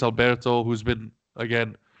 Luis Alberto, who's been,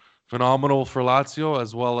 again, phenomenal for Lazio,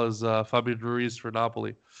 as well as Fabio Ruiz for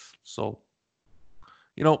Napoli. So,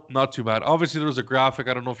 not too bad. Obviously, there was a graphic,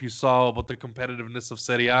 I don't know if you saw, about the competitiveness of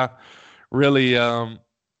Serie A. Really,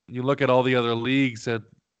 you look at all the other leagues and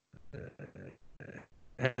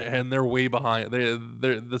they're way behind.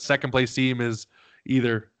 The second place team is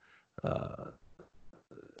either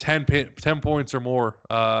 10 points or more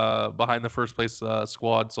behind the first place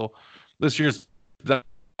squad. So this year's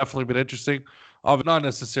definitely been interesting. Not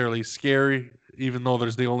necessarily scary, even though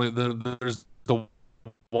there's the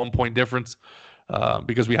 1 point difference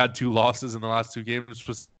because we had 2 losses in the last 2 games, which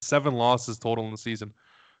was 7 losses total in the season.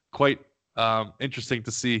 Quite interesting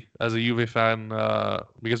to see as a Juve fan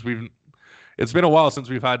because it's been a while since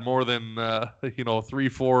we've had more than 3,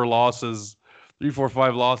 4 losses. 3, 4,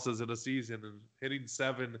 5 losses in a season, and hitting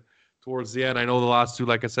 7 towards the end. I know the last 2,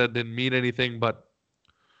 like I said, didn't mean anything, but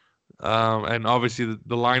and obviously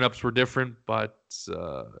the lineups were different, but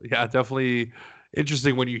yeah, definitely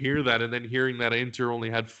interesting when you hear that, and then hearing that Inter only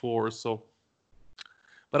had 4. So,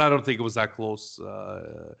 but I don't think it was that close.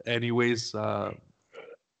 Anyways, I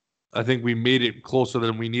think we made it closer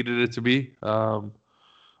than we needed it to be.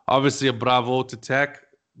 Obviously, a bravo to Tech.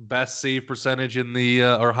 Best save percentage in the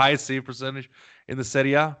or highest save percentage in the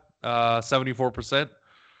Serie A, 74%.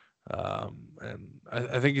 And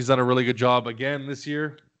I think he's done a really good job again this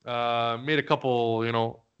year. Made a couple,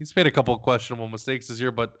 he's made a couple of questionable mistakes this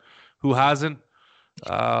year, but who hasn't?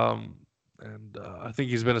 And I think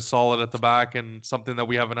he's been a solid at the back and something that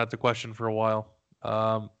we haven't had to question for a while.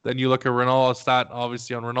 Then you look at Ronaldo's stat,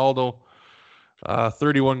 obviously on Ronaldo,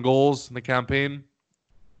 31 goals in the campaign.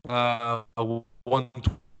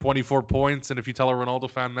 124 points, and if you tell a Ronaldo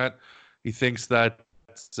fan that, he thinks that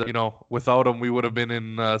without him we would have been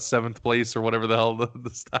in 7th place or whatever the hell the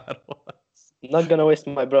stat was. not gonna waste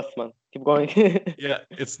my breath, man. Keep going. Yeah,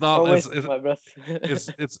 it's Don't not waste my breath.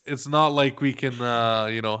 it's not like we can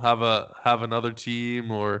have another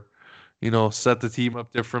team or set the team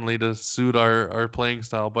up differently to suit our playing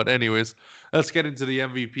style. But anyways, let's get into the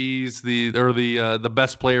MVPs, the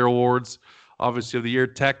best player awards. Obviously of the year,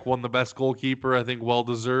 Tech won the best goalkeeper. I think well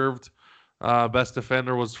deserved. Best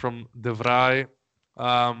defender was from De Vrij.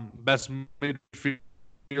 Best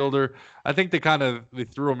midfielder. I think they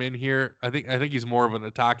threw him in here. I think he's more of an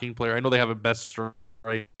attacking player. I know they have a best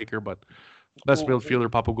striker, but best midfielder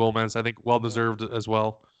Papu Gomez. I think well deserved as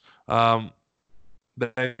well.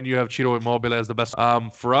 Then you have Ciro Immobile as the best.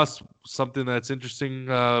 For us, something that's interesting.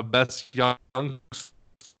 Best youngster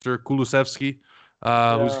Kulusevski,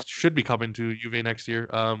 who should be coming to Juve next year.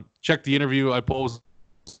 Check the interview I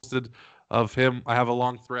posted of him. I have a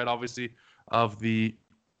long thread, obviously,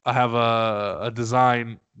 I have a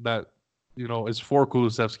design that is for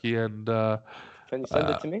Kulusevski, and Can you send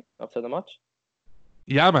it to me after the match?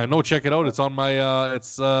 yeah, man. No, check it out. It's on my.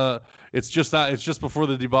 It's just before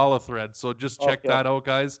the Dybala thread. So just check that out,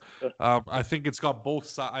 guys. Sure. I think it's got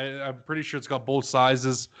both. I'm pretty sure it's got both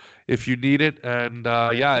sizes if you need it. And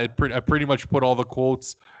I pretty much put all the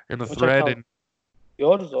quotes in the thread. And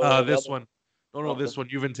yours or this one. No, this one,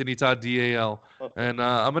 Juventinità DAL. Okay. And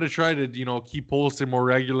I'm gonna try to keep posting more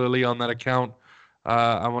regularly on that account.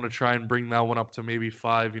 I want to try and bring that one up to maybe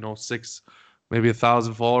 5, 6. Maybe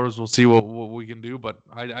 1,000 followers. We'll see what we can do, but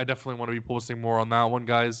I definitely want to be posting more on that one,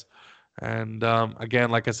 guys. And again,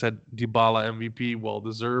 like I said, Dybala MVP, well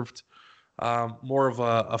deserved. More of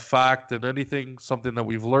a fact than anything, something that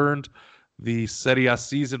we've learned. The Serie A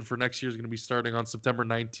season for next year is going to be starting on September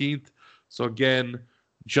 19th. So again,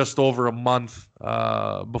 just over a month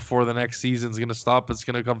before the next season is going to stop. It's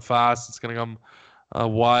going to come fast. It's going to come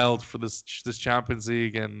wild for this Champions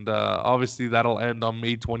League, and obviously that'll end on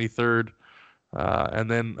May 23rd. And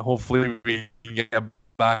then hopefully we can get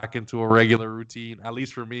back into a regular routine. At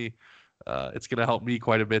least for me, it's going to help me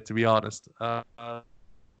quite a bit, to be honest.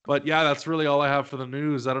 But yeah, that's really all I have for the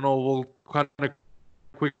news. I don't know. We'll kind of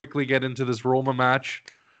quickly get into this Roma match.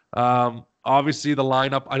 Obviously, the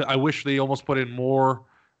lineup, I wish they almost put in more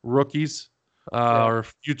rookies or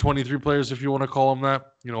U23 players, if you want to call them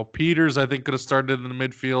that. Peters, I think, could have started in the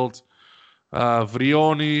midfield.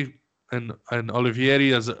 Vrioni and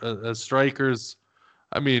Olivieri as strikers.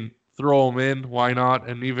 I mean, throw them in. Why not?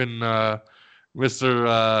 And even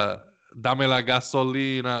Mr. Damela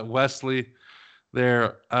Gasolina Wesley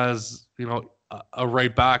there as a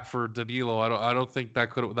right back for Danilo. I don't think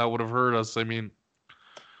that would have hurt us. I mean,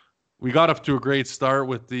 we got off to a great start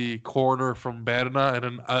with the corner from Berna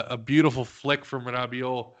and a beautiful flick from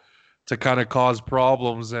Rabiot to kind of cause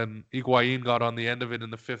problems, and Higuain got on the end of it in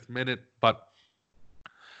the 5th minute, but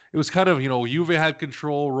it was kind of, Juve had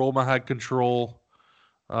control, Roma had control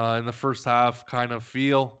in the first half, kind of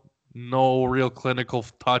feel. No real clinical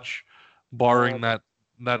touch, barring that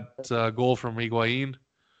goal from Higuain.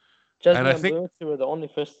 Chesney and I think Bonucci were the only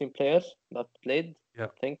first-team players that played, I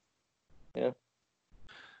think. Yeah.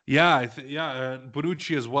 Yeah, and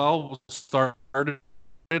Bonucci as well started.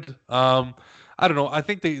 I don't know. I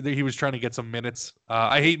think he was trying to get some minutes.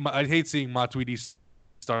 I hate seeing Matuidi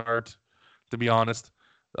start, to be honest.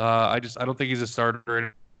 I don't think he's a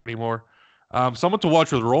starter anymore. Someone to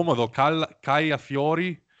watch with Roma though, Kaya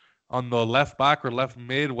Fiori on the left back or left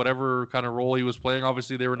mid, whatever kind of role he was playing.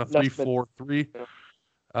 Obviously, they were in a 3-4-3,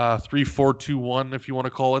 3-4-2-1, if you want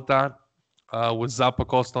to call it that, with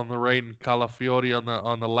Zappacosta on the right and Calafiori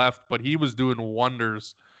on the left. But he was doing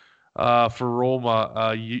wonders for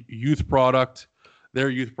Roma, youth product, their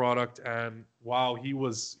youth product, and wow, he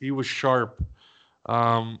was sharp.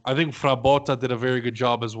 I think Frabotta did a very good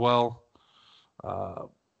job as well.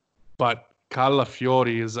 But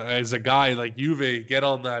Calafiori is a guy like Juve. Get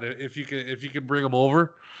on that if you can bring him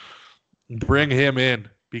over, bring him in,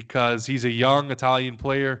 because he's a young Italian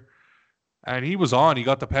player, and he was on. He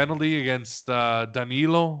got the penalty against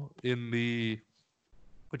Danilo in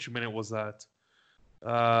which minute was that?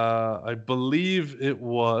 I believe it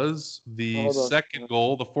was the second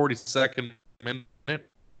goal, the 42nd minute.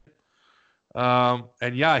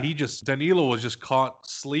 And yeah, Danilo was just caught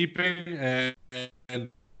sleeping, and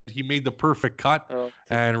he made the perfect cut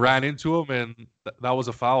and ran into him, and that was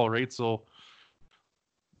a foul, right? So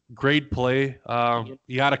great play.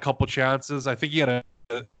 He had a couple chances. I think he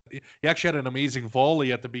actually had an amazing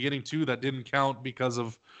volley at the beginning too that didn't count because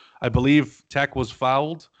of, I believe, Tech was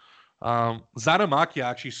fouled. Zanamaki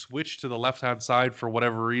actually switched to the left-hand side for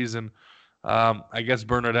whatever reason. I guess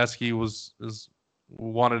Bernardeschi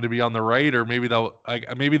wanted to be on the right, or maybe the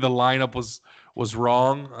lineup was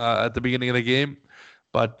wrong at the beginning of the game.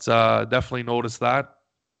 but definitely noticed that.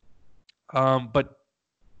 But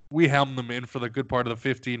we hemmed them in for the good part of the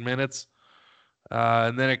 15 minutes.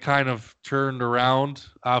 And then it kind of turned around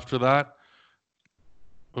after that.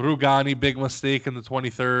 Rugani, big mistake in the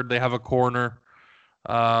 23rd. They have a corner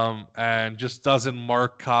and just doesn't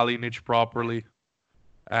mark Kalinic properly.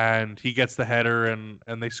 And he gets the header and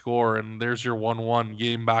they score. And there's your 1-1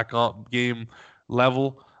 game back up, game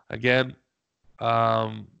level again.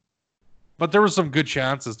 But there were some good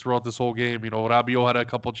chances throughout this whole game. Rabiot had a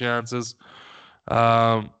couple chances.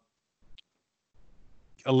 A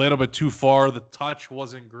little bit too far. The touch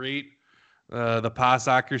wasn't great. The pass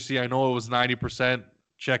accuracy, I know it was 90%.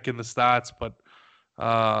 Checking the stats, but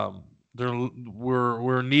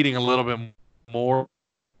we're needing a little bit more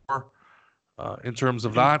in terms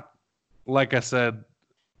of that. Like I said,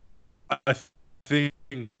 I think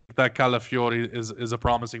that Calafiori is a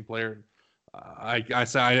promising player. I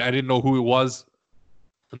said I didn't know who it was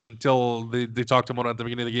until they talked about it at the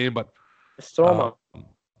beginning of the game, but Stroma.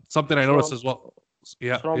 Something I noticed as well.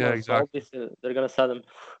 Yeah, exactly. So obviously they're gonna sell him.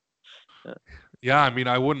 Yeah, I mean,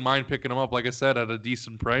 I wouldn't mind picking him up, like I said, at a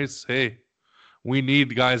decent price. Hey, we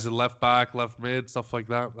need guys at left back, left mid, stuff like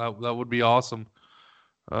that. That would be awesome.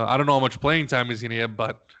 I don't know how much playing time he's going to get,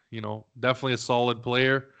 but, definitely a solid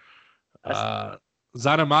player.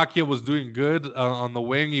 Zanamakia was doing good on the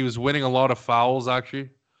wing. He was winning a lot of fouls, actually,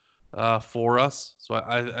 for us. So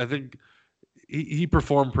I think he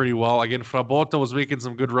performed pretty well. Again, Frabotta was making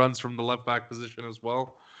some good runs from the left back position as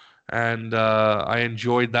well. And I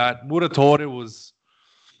enjoyed that. Muratore was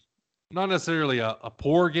not necessarily a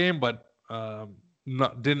poor game, but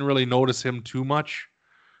didn't really notice him too much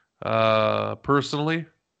personally.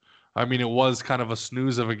 I mean, it was kind of a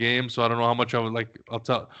snooze of a game, so I don't know how much I would like.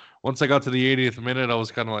 Once I got to the 80th minute, I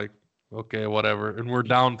was kind of like, okay, whatever. And we're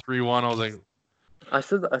down 3-1. I was like, I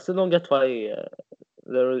still don't get why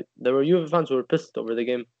there were Juve fans who were pissed over the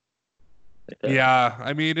game. Yeah,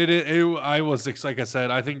 I mean, I was, like I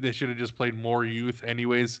said, I think they should have just played more youth,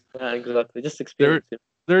 anyways. Yeah, exactly. Just experience.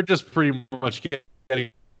 They're just pretty much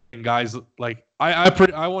getting guys like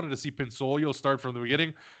I wanted to see Pinsolio start from the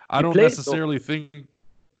beginning. I don't necessarily think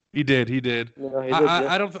he did. He did. No, he did.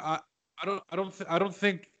 I don't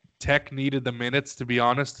think Tech needed the minutes, to be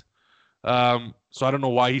honest. So I don't know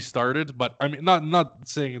why he started, but I mean, not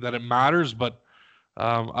saying that it matters, but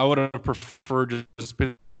I would have preferred just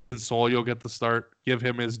Pinsolio get the start, give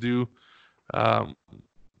him his due,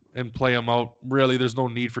 and play him out. Really, there's no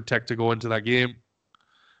need for Tech to go into that game.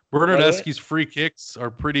 Bernardeschi's free kicks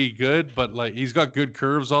are pretty good, but like he's got good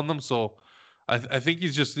curves on them, so I think he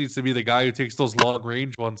just needs to be the guy who takes those long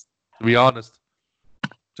range ones, to be honest,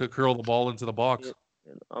 to curl the ball into the box.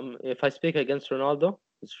 If I speak against Ronaldo,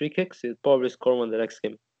 his free kicks, he'll probably score one the next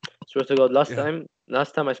game. Swear to God, last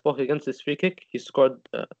time I spoke against his free kick, he scored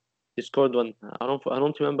one. I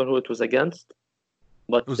don't remember who it was against,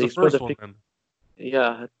 but it was the first one.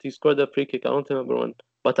 Yeah, he scored a free kick. I don't remember when.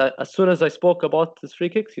 But as soon as I spoke about his free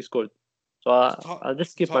kicks, he scored. So I'll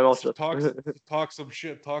just keep my mouth shut. Talk some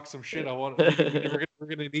shit. We're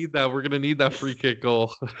gonna need that. We're gonna need that free kick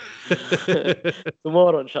goal.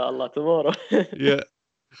 Tomorrow, inshallah. Tomorrow.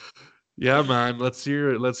 Yeah, man. Let's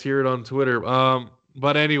hear it on Twitter.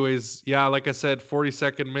 But anyways, yeah, like I said,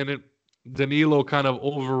 42nd minute, Danilo kind of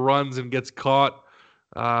overruns and gets caught.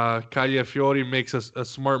 Calafiori makes a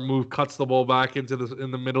smart move, cuts the ball back in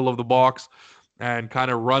the middle of the box, and kind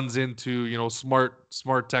of runs into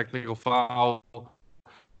smart technical foul,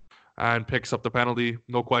 and picks up the penalty.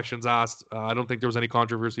 No questions asked. I don't think there was any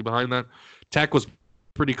controversy behind that. Tech was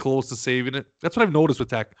pretty close to saving it. That's what I've noticed with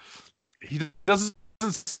Tech. He doesn't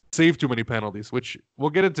save too many penalties, which we'll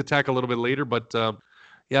get into Tech a little bit later, but.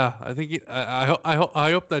 Yeah, I think I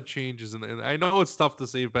hope that changes, and I know it's tough to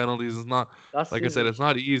save penalties. It's not I said, it's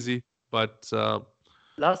not easy. But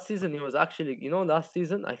last season he was actually, last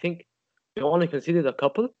season I think he only conceded a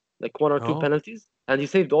couple, like one or two penalties, and he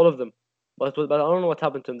saved all of them. But I don't know what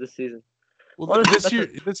happened to him this season. Well, honestly,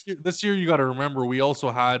 this year you got to remember we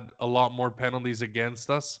also had a lot more penalties against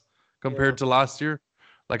us compared to last year.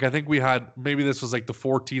 Like I think we had maybe this was like the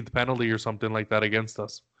 14th penalty or something like that against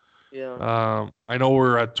us. Yeah. I know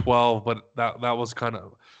we're at 12, but that was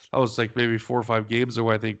like maybe 4 or 5 games ago,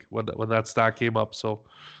 I think, when that stat came up. So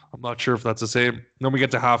I'm not sure if that's the same. Then we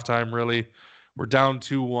get to halftime. Really, we're down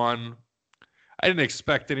 2-1. I didn't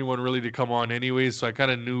expect anyone really to come on anyways, so I kind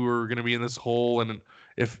of knew we were going to be in this hole. And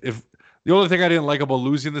if the only thing I didn't like about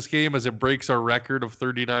losing this game is it breaks our record of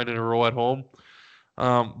 39 in a row at home.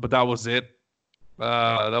 But that was it.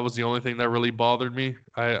 That was the only thing that really bothered me.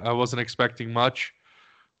 I wasn't expecting much.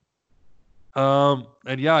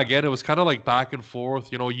 And yeah, again, it was kind of like back and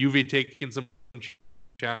forth. Juve taking some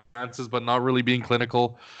chances, but not really being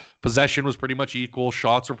clinical. Possession was pretty much equal.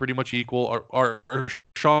 Shots were pretty much equal. Our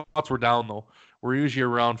shots were down though. We're usually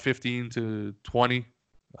around 15 to 20.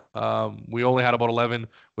 We only had about 11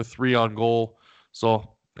 with 3 on goal. So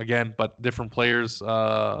again, but different players.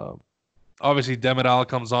 Obviously, Demiral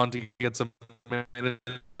comes on to get some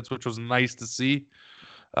minutes, which was nice to see.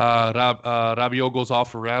 Rabiot goes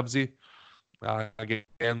off for Ramsey.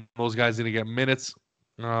 Again, those guys didn't get minutes.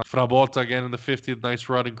 Frabotta again in the 50th, nice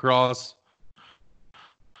running cross.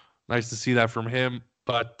 Nice to see that from him.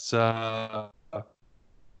 But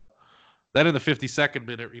then in the 52nd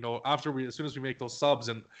minute, as soon as we make those subs,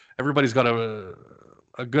 and everybody's got a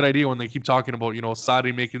good idea when they keep talking about,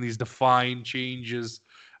 Sarri making these defined changes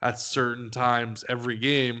at certain times every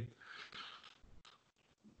game.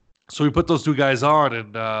 So we put those 2 guys on,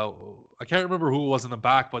 and I can't remember who it was in the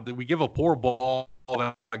back, but we give a poor ball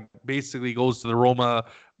that basically goes to the Roma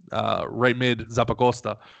right mid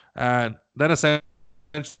Zappacosta, and then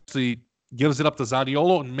essentially gives it up to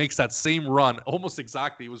Zaniolo and makes that same run almost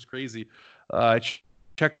exactly. It was crazy. I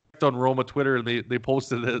checked on Roma Twitter, and they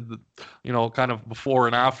posted it, kind of before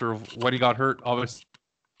and after of when he got hurt,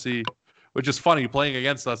 obviously, which is funny. Playing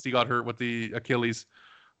against us, he got hurt with the Achilles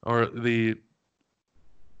or the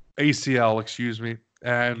ACL, excuse me,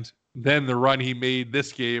 and then the run he made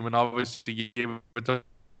this game, and obviously he gave it to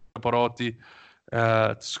Perotti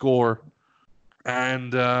to score,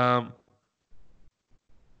 and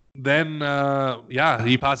then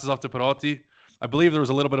he passes off to Perotti. I believe there was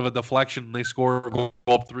a little bit of a deflection. They score, go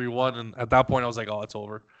up 3-1, and at that point I was like, oh, it's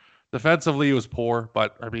over. Defensively, it was poor,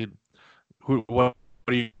 but I mean, what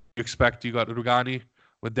do you expect? You got Rugani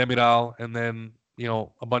with Demiral, and then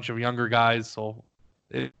a bunch of younger guys, so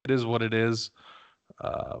it is what it is.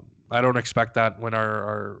 I don't expect that when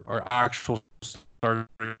our actual starting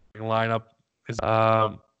lineup is.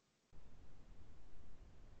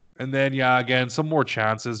 And then, again, some more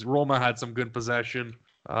chances. Roma had some good possession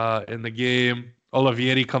in the game.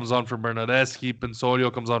 Olivieri comes on for Bernardeschi.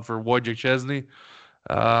 Pinsoglio comes on for Wojciech Szczesny.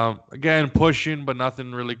 Again, pushing, but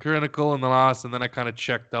nothing really critical in the last. And then I kind of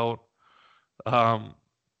checked out. Zappacosta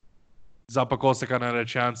kind of had a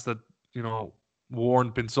chance that,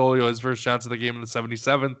 warned Pinsoglio his first chance of the game in the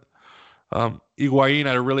 77th. Higuain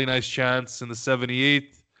had a really nice chance in the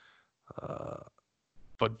 78th,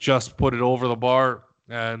 but just put it over the bar.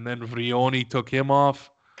 And then Vrioni took him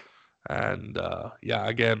off. And,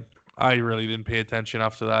 again, I really didn't pay attention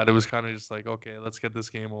after that. It was kind of just like, okay, let's get this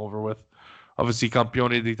game over with. Obviously,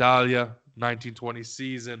 Campione d'Italia, 1920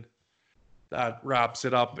 season. That wraps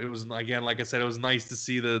it up. It was, again, like I said, it was nice to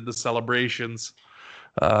see the celebrations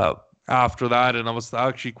after that. And I was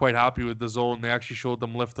actually quite happy with the zone. They actually showed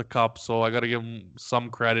them lift the cup. So I got to give them some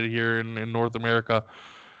credit here in North America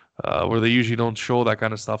where they usually don't show that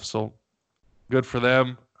kind of stuff. So good for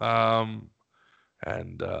them.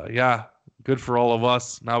 Good for all of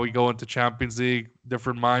us. Now we go into Champions League,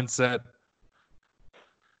 different mindset.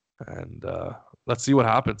 And let's see what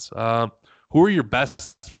happens. Who are your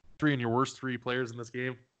best 3 and your worst 3 players in this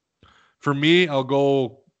game? For me, I'll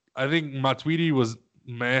go, I think Matuidi was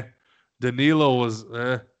meh. Danilo was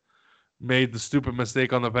made the stupid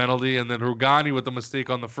mistake on the penalty. And then Rugani with the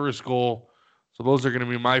mistake on the first goal. So those are going to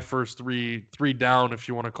be my first 3 down, if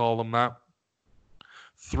you want to call them that.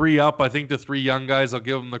 3 up, I think the 3 young guys, I'll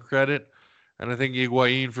give them the credit. And I think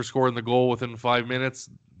Higuain for scoring the goal within 5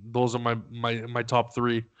 minutes. Those are my top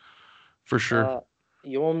 3 for sure.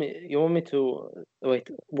 You want me to wait?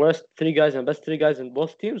 Worst 3 guys and best 3 guys in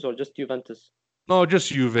both teams, or just Juventus? No,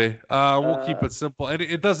 just Juve. We'll keep it simple, and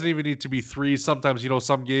it doesn't even need to be 3. Sometimes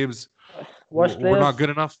some games we're not good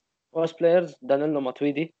enough. Worst players: Danilo,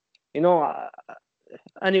 Matuidi.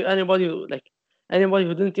 Anybody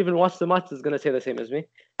who didn't even watch the match is gonna say the same as me.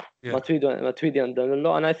 Yeah. Matuidi and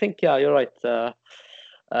Danilo, and I think you're right.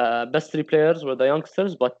 Best 3 players were the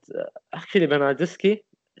youngsters, but actually Bernardeschi,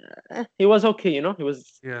 he was okay.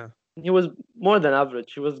 He was more than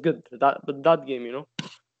average. He was good that game.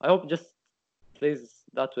 I hope just plays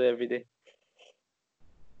that way every day.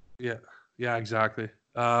 Yeah, exactly.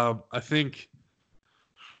 I think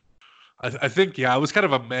it was kind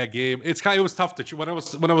of a meh game. It was tough to choose when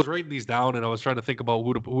I was writing these down and I was trying to think about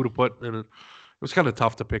who to put, and it was kind of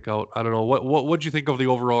tough to pick out. I don't know what'd you think of the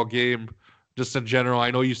overall game, just in general. I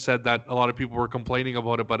know you said that a lot of people were complaining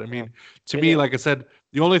about it, but I mean, to me, like I said,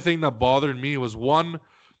 the only thing that bothered me was 1,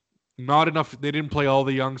 not enough. They didn't play all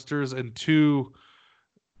the youngsters, and 2,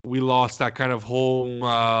 we lost that kind of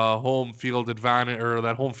home field advantage or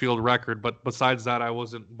that home field record. But besides that, I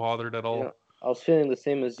wasn't bothered at all. Yeah, I was feeling the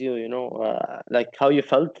same as you. Like how you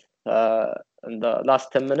felt in the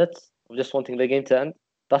last 10 minutes of just wanting the game to end.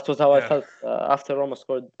 That was how I Yeah. felt after Roma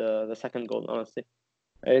scored the second goal. Honestly,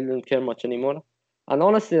 I didn't care much anymore. And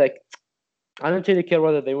honestly, like I don't really care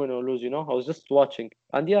whether they win or lose. You know, I was just watching.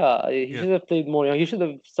 And yeah, he Yeah. should have played more. You know, he should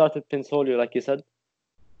have started Pinsolio, like you said,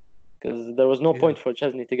 because there was no Yeah. point for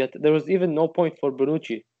Chesney to get. There was even no point for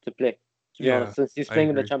Bonucci to play. To be Yeah. honest, since he's I playing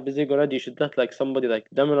in the agree. Champions League already, you should let like somebody like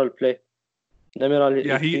Demiral play. Demiral,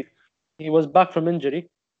 Yeah. he was back from injury,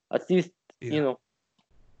 at least Yeah. you know.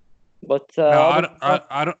 But Now other than that,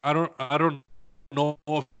 I don't know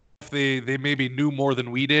if they maybe knew more than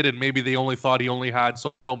we did, and maybe they only thought he only had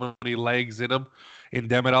so many legs in him in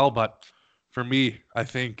Demiral. But for me, I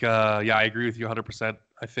think yeah, I agree with you 100%.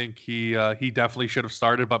 I think he definitely should have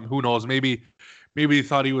started, but who knows? Maybe he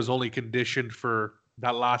thought he was only conditioned for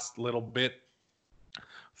that last little bit,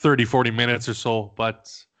 30, 40 minutes or so.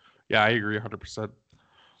 But yeah, I agree 100%.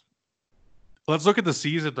 Let's look at the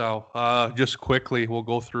season now. Just quickly, we'll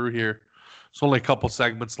go through here. It's only a couple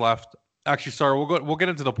segments left. Actually, sorry, we'll get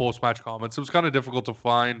into the post match comments. It was kind of difficult to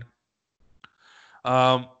find.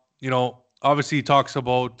 Obviously he talks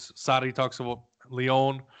about Sarri talks about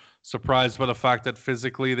Lyon, surprised by the fact that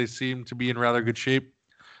physically they seem to be in rather good shape.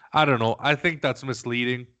 I don't know. I think that's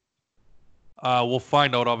misleading. We'll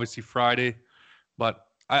find out obviously Friday, but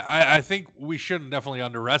I think we shouldn't definitely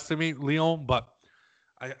underestimate Lyon, but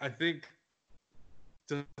I think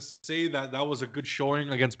to say that that was a good showing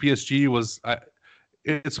against PSG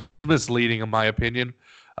it's misleading in my opinion.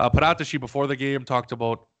 Paratici before the game talked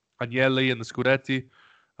about Agnelli and the Scudetti.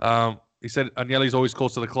 He said Agnelli's always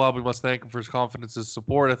close to the club. We must thank him for his confidence and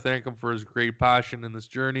support. I thank him for his great passion in this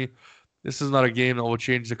journey. This is not a game that will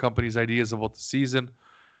change the company's ideas about the season.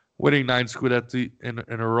 Winning 9 Scudetti in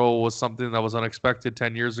a row was something that was unexpected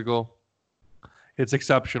 10 years ago. It's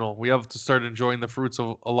exceptional. We have to start enjoying the fruits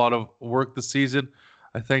of a lot of work this season.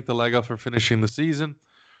 I thank the Lega for finishing the season.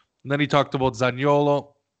 And then he talked about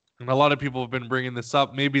Zaniolo, and a lot of people have been bringing this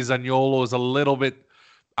up. Maybe Zaniolo is a little bit.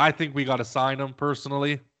 I think we got to sign him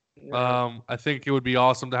personally. yeah, I think it would be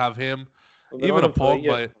awesome to have him, we've been on even a him for a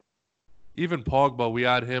year. Pogba. Even Pogba, we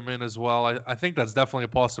add him in as well. I think that's definitely a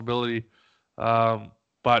possibility.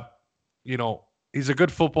 But he's a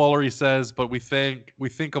good footballer. He says, but we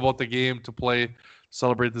think about the game to play,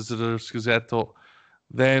 celebrate this Scudetto.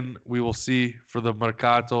 Then we will see for the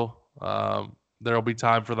Mercato. There'll be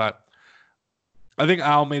time for that. I think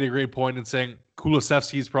Al made a great point in saying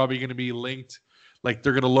Kulusevski is probably going to be linked. Like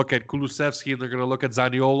they're going to look at Kulusevski and they're going to look at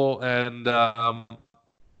Zaniolo, and they're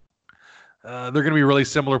going to be really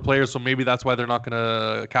similar players. So maybe that's why they're not going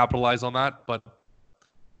to capitalize on that. But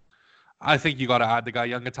I think you got to add the guy,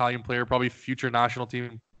 young Italian player, probably future national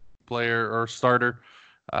team player or starter.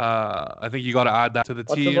 I think you got to add that to the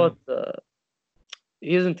What team. about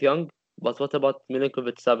he isn't young, but what about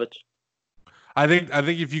Milinkovic Savic? I think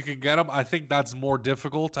if you can get him, I think that's more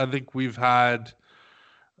difficult. I think we've had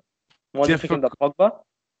More difficult than difficult. Pogba?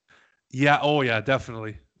 Yeah. Oh yeah.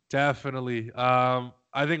 Definitely. Definitely.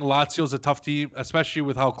 I think Lazio's a tough team, especially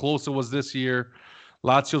with how close it was this year.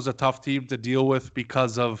 Lazio's a tough team to deal with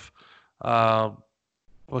because of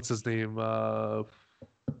what's his name, Lotito,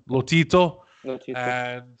 No, Tito.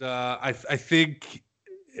 and I think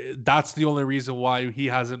that's the only reason why he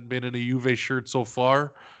hasn't been in a Juve shirt so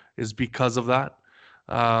far is because of that.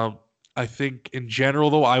 I think in general,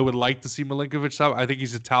 though, I would like to see Milinkovic out. I think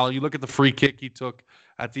he's a talent. You look at the free kick he took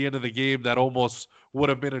at the end of the game that almost would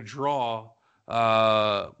have been a draw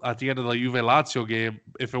at the end of the Juve Lazio game.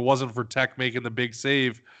 If it wasn't for Tech making the big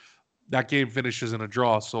save, that game finishes in a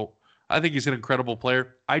draw. So I think he's an incredible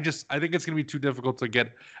player. I think it's going to be too difficult to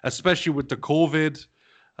get, especially with the COVID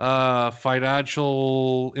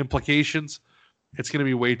financial implications. It's going to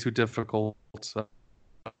be way too difficult to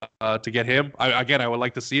get him. I would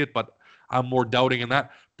like to see it, but I'm more doubting in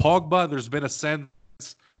that. Pogba, there's been a sense.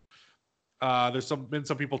 There's been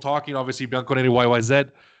some people talking. Obviously, Bianconeri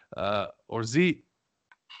YYZ or Z,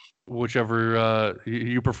 whichever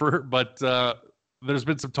you prefer. But there's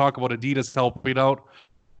been some talk about Adidas helping out.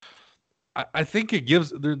 I think it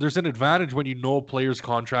gives there's an advantage when you know a player's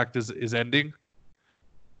contract is ending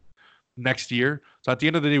next year. So at the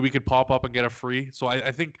end of the day, we could pop up and get a free. So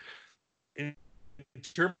I think in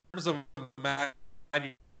terms of Man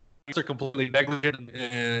are completely negligent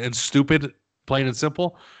and stupid, plain and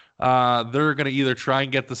simple. They're going to either try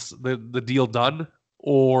and get the deal done,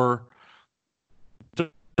 or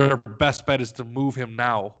their best bet is to move him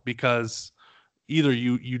now, because either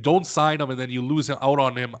you don't sign him and then you lose out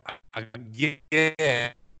on him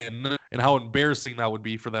again, and how embarrassing that would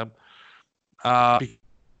be for them.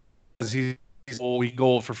 Because we can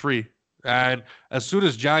go for free, and as soon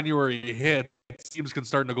as January hits, teams can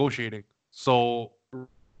start negotiating. So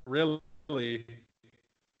really,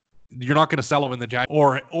 you're not going to sell him in the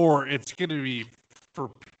January, or it's going to be for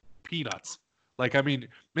peanuts. Like, I mean,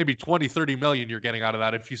 maybe 20, 30 million you're getting out of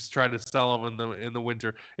that if you try to sell them in the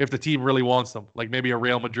winter. If the team really wants them, like maybe a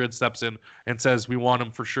Real Madrid steps in and says we want him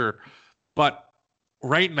for sure. But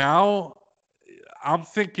right now, I'm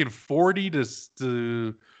thinking 40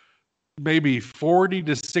 to maybe 40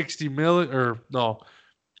 to 60 million, or no,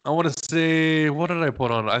 I want to say, what did I put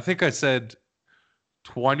on? I think I said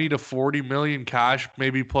 20 to 40 million cash,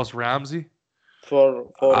 maybe plus Ramsey. For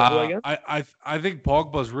who again? I think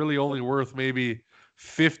Pogba's really only worth maybe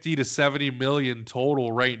 50 to 70 million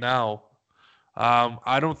total right now.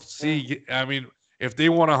 I don't see. I mean, if they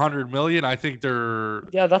want 100 million, I think they're.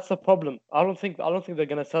 Yeah, that's the problem. I don't think they're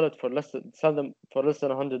gonna sell them for less than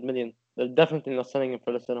 100 million. They're definitely not selling it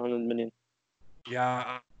for less than 100 million.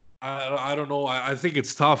 Yeah, I don't know. I think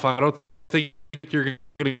it's tough. I don't think you're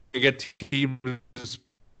gonna get teams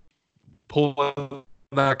pulling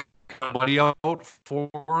that money out for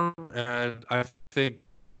him, and I think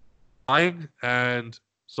and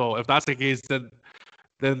so if that's the case, then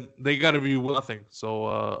they got to be nothing.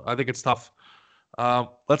 So I think it's tough.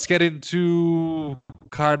 Let's get into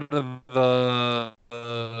kind of the.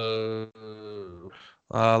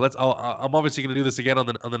 I'm obviously going to do this again on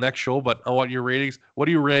the next show, but I want your ratings. What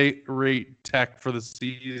do you rate Tech for the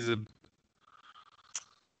season?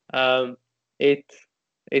 8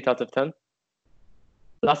 out of 10.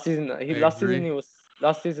 Last season was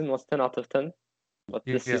 10 out of 10, but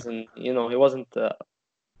this season, he wasn't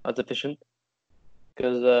as efficient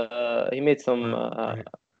because he made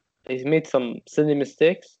some silly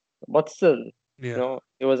mistakes, but still,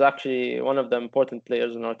 he was actually one of the important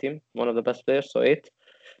players in our team, one of the best players. So 8.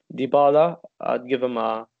 Dybala, I'd give him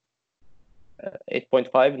a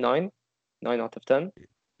 8.5, 9 out of 10.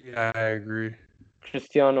 Yeah, I agree.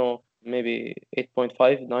 Cristiano, maybe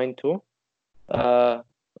 8.5, 9 too.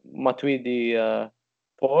 Matuidi,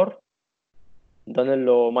 4.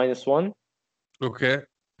 Danilo, -1. Okay.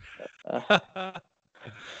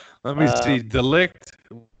 Let me see. De Ligt.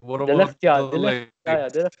 What about De Ligt,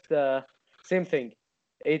 same thing.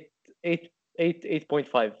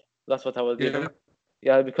 8.5. That's what I will give him.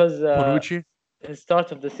 Yeah, because Bonucci? his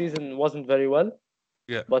start of the season wasn't very well.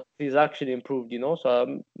 Yeah. But he's actually improved,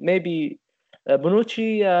 So maybe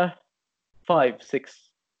Bonucci 5, 6.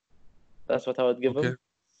 That's what I would give him.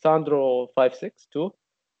 Sandro 5, 6 too.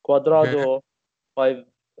 Cuadrado 5.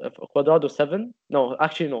 Cuadrado 7. No,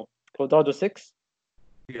 actually no. Cuadrado 6.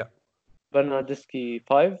 Yeah. Bernardeschi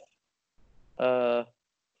 5. Who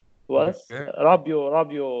else?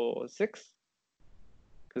 Rabiot 6.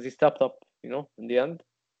 Because he stepped up, in the end.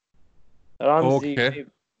 Ramsey maybe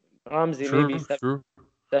 7.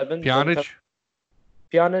 Pjanic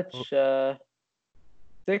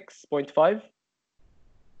 6.5.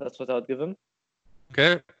 That's what I would give him.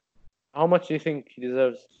 Okay. How much do you think he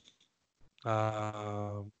deserves?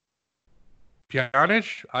 Pjanic?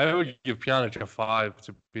 I would give Pjanic a 5,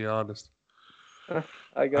 to be honest.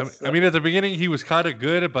 I guess. I mean, at the beginning he was kind of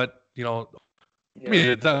good, but I mean,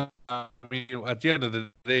 at the end of the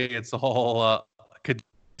day, it's all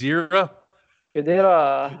Khedira.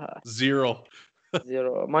 Khedira 0.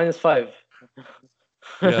 -5.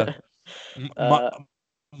 Yeah.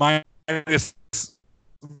 Minus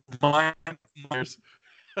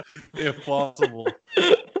if possible.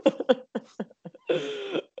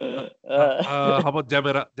 How about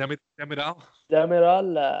Demiral? Demiral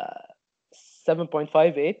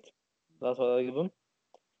 7.5, 8. That's what I give him.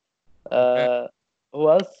 Who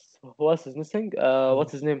else? Who else is missing?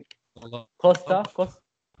 What's his name? Costa.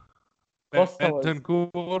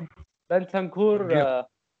 Bentancur.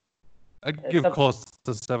 I'd give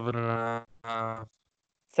Costa 7.5.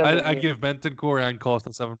 I'd give Bentancur and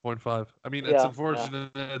Costa 7.5. I mean, it's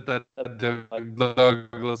unfortunate that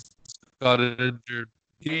Douglas got injured.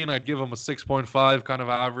 I'd give him a 6.5, kind of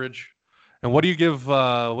average. And what do you give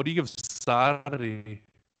Sarri?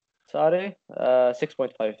 Sarri,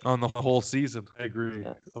 6.5 on the whole season. I agree.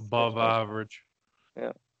 Yeah, above average.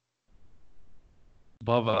 Yeah.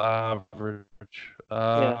 Above average.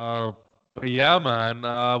 But yeah, man.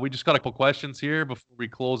 We just got a couple questions here before we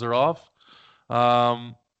close her off.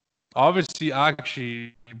 Obviously,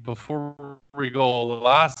 actually, before we go, the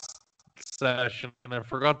last session, I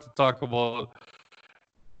forgot to talk about.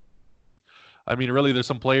 I mean, really, there's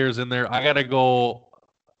some players in there. I gotta go.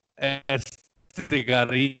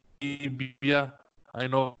 Estigarribia. I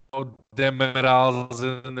know Demiral's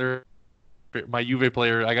in there. My Juve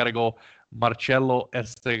player. I gotta go. Marcello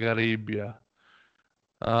Estigarribia.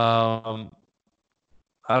 I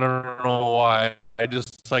don't know why. I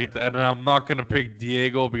just like that, and I'm not gonna pick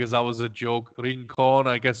Diego because that was a joke. Rincon,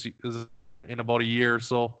 I guess, is in about a year or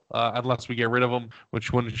so, unless we get rid of him,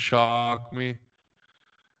 which wouldn't shock me.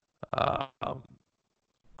 Um,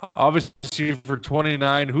 Obviously, for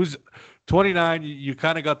 29, who's 29? You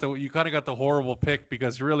kind of got the horrible pick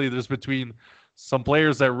because really there's between some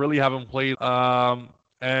players that really haven't played,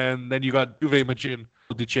 and then you got Juve Machin,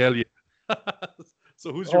 Dicelli.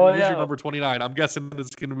 So who's your number 29? I'm guessing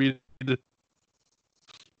it's gonna be.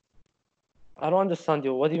 I don't understand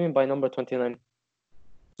you. What do you mean by number 29?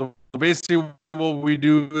 So basically, what we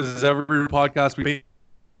do is every podcast we make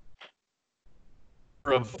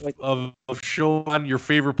of showing your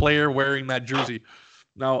favorite player wearing that jersey.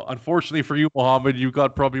 Now, unfortunately for you, Mohammed, you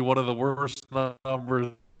got probably one of the worst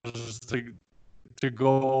numbers to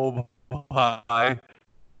go by.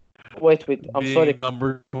 Wait. I'm sorry.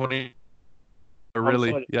 Number 20. Really?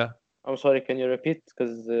 Sorry. Yeah. I'm sorry. Can you repeat?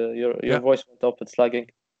 Because your voice went up. It's lagging.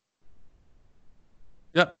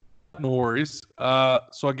 Yeah. No worries.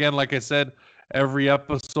 So again, like I said, every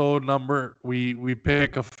episode number we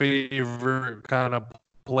pick a favorite kind of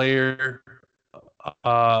player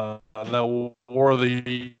that wore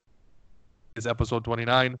the is episode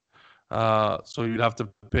 29. So you'd have to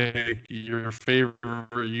pick your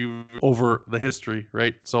favorite you over the history,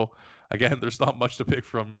 right? So again, there's not much to pick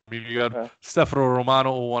from. You got Stefano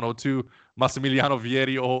Romano 0102, Massimiliano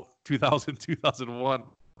Vieri 2000 2001,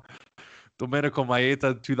 Domenico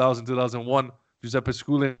Maeta 2000 2001, Giuseppe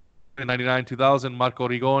Sculli 99 2000, Marco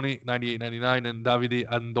Rigoni 98 99, and Davide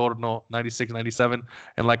Andorno 96 97.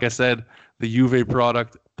 And like I said, the Juve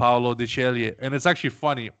product Paolo Di Ceglie. And it's actually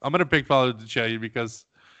funny. I'm gonna pick Paolo Di Ceglie because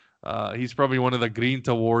he's probably one of the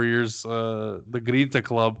Grinta Warriors, the Grinta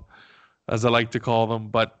Club, as I like to call them.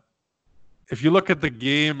 But if you look at the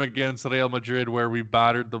game against Real Madrid where we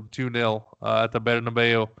battered them 2-0 at the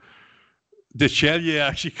Bernabeu, De Ceglie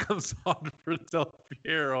actually comes on for Del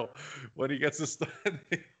Piero when he gets a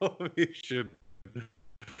standing ovation.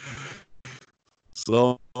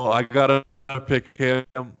 So I gotta pick him.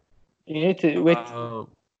 You need to wait.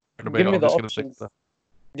 Give me the options.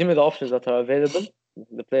 Give me the options that are available.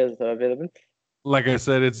 The players that are available. Like I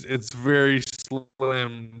said, it's very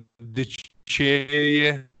slim. De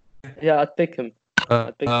Ceglie. Yeah, I'd pick him.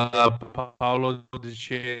 Paolo Di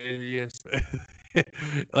Ceglie.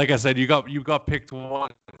 Like I said, you got picked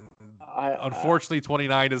one. Unfortunately,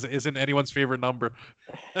 29 isn't anyone's favorite number.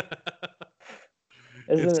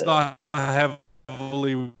 It's not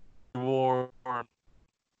heavily worn.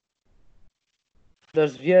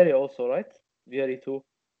 There's Vieri also, right? Vieri too.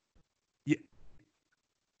 Yeah,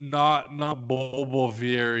 not Bobo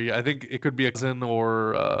Vieri. I think it could be a cousin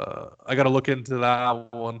or I gotta look into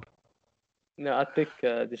that one. No, I'd pick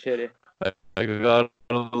De Ceglie. I gotta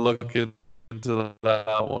look into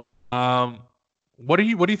that one. What do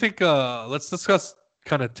you think? Let's discuss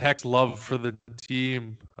kind of Tech's love for the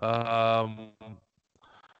team. I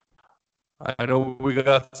know we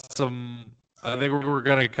got some. I think we're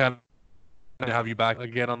gonna kind of have you back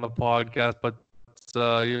again on the podcast, but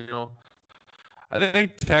I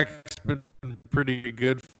think Tech's been pretty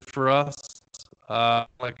good for us.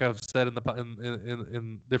 Like I've said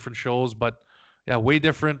in different shows, but yeah, way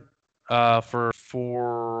different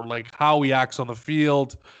for like how he acts on the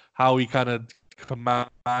field, how he kind of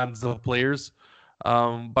commands the players.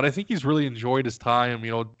 But I think he's really enjoyed his time.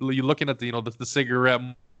 You're looking at the cigarette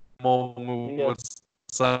moments,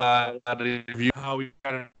 how he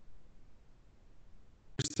kind of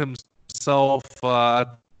himself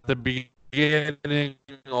at the beginning,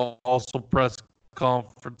 also press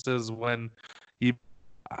conferences when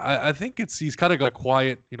I think he's kind of got a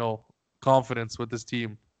quiet, confidence with this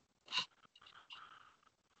team.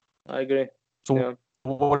 I agree. So,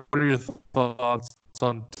 what are your thoughts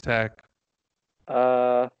on Tech?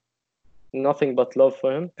 Nothing but love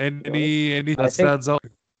for him. Any that stands out?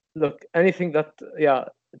 Look, anything that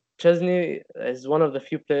Chesney is one of the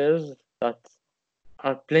few players that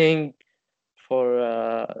are playing for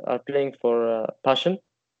passion.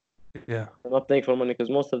 Yeah. They're not playing for money because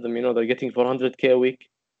most of them, they're getting 400K a week.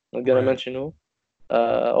 I'm not gonna mention who.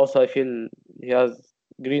 Also, I feel he has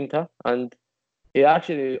Grinta, and he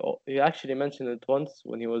actually mentioned it once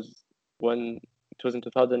when it was in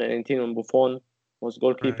 2018 when Buffon was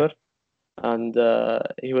goalkeeper, and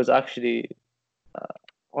he was actually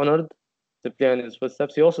honored to play in his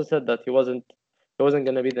footsteps. He also said that he wasn't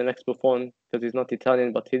gonna be the next Buffon because he's not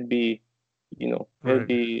Italian, but he'll be, he'll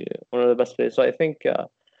be one of the best players. So I think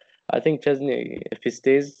Chesney, if he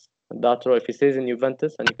stays that role, if he stays in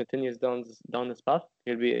Juventus and he continues down this path,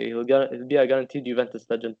 he'll be a guaranteed Juventus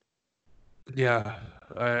legend. Yeah,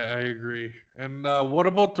 I agree. And what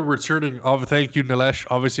about the returning of, thank you, Nilesh,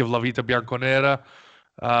 obviously, of La Vita Bianconera,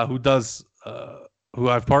 who does who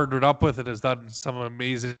I've partnered up with and has done some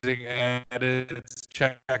amazing edits.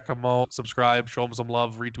 Check them out, subscribe, show him some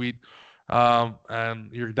love, retweet.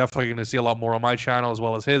 And you're definitely going to see a lot more on my channel as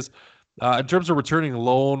well as his. In terms of returning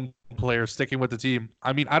loan players sticking with the team,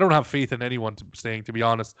 I mean, I don't have faith in anyone staying, to be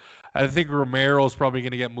honest. I think Romero's probably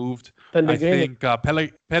going to get moved. Pellegrini. I think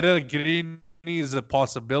Pellegrini is a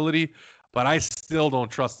possibility, but I still don't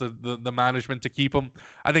trust the management to keep him.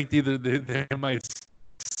 I think either they might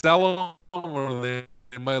sell him or they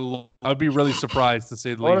might. I'd be really surprised, to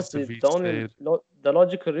say the least, Honestly, if he the only stayed. the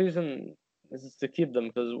logical reason is to keep them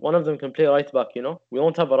because one of them can play right back. You know, we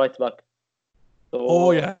don't have a right back. So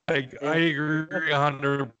Oh yeah, I yeah, agree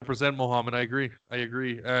 100%, Mohammed. I agree,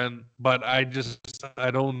 but I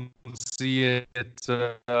don't see it.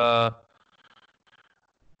 I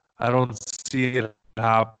don't see it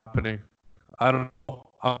happening. I don't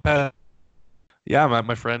know. Yeah,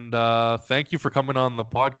 my friend. Thank you for coming on the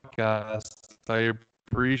podcast. I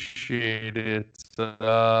appreciate it.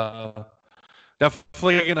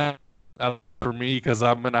 Definitely gonna for me because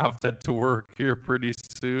I'm gonna have to head to work here pretty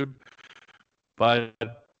soon. But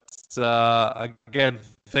again,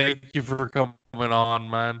 thank you for coming on,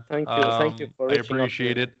 man. thank you for I reaching out to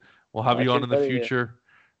appreciate me. it. We'll have I you on feel in the very future.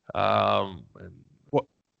 And what?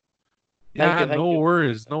 thank Yeah, you, thank no you.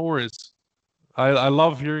 worries, no worries. I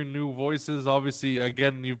love hearing new voices. Obviously,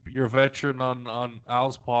 again, you're a veteran on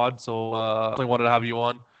Al's pod, so definitely wanted to have you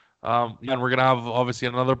on. And we're gonna have obviously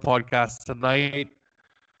another podcast tonight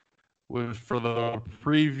with for the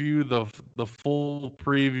preview, the full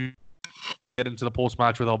preview, get into the post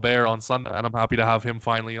match with Albert on Sunday, and I'm happy to have him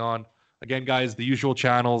finally on. Again, guys, the usual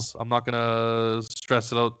channels. I'm not gonna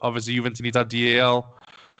stress it out. Obviously, Juventinita.dal.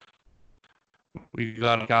 We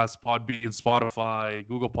got Cast, Podbean, Spotify,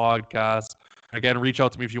 Google Podcasts. Again, reach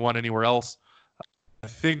out to me if you want anywhere else. I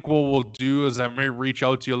think what we'll do is I may reach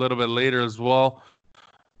out to you a little bit later as well.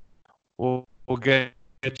 We'll get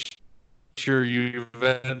your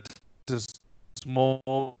event to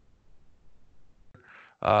small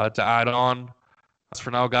to add on. That's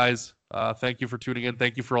for now, guys. Thank you for tuning in.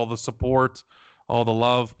 Thank you for all the support, all the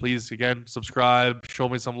love. Please, again, subscribe. Show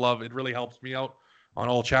me some love. It really helps me out on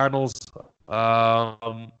all channels.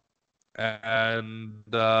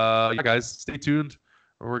 Yeah, guys, stay tuned.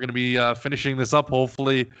 We're going to be finishing this up.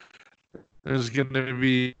 Hopefully, there's going to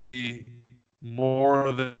be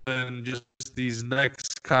more than just these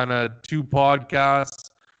next kind of 2 podcasts.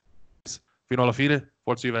 Fino alla fine,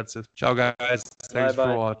 forza Juventus. Ciao, guys. Bye Thanks for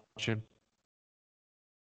bye. watching.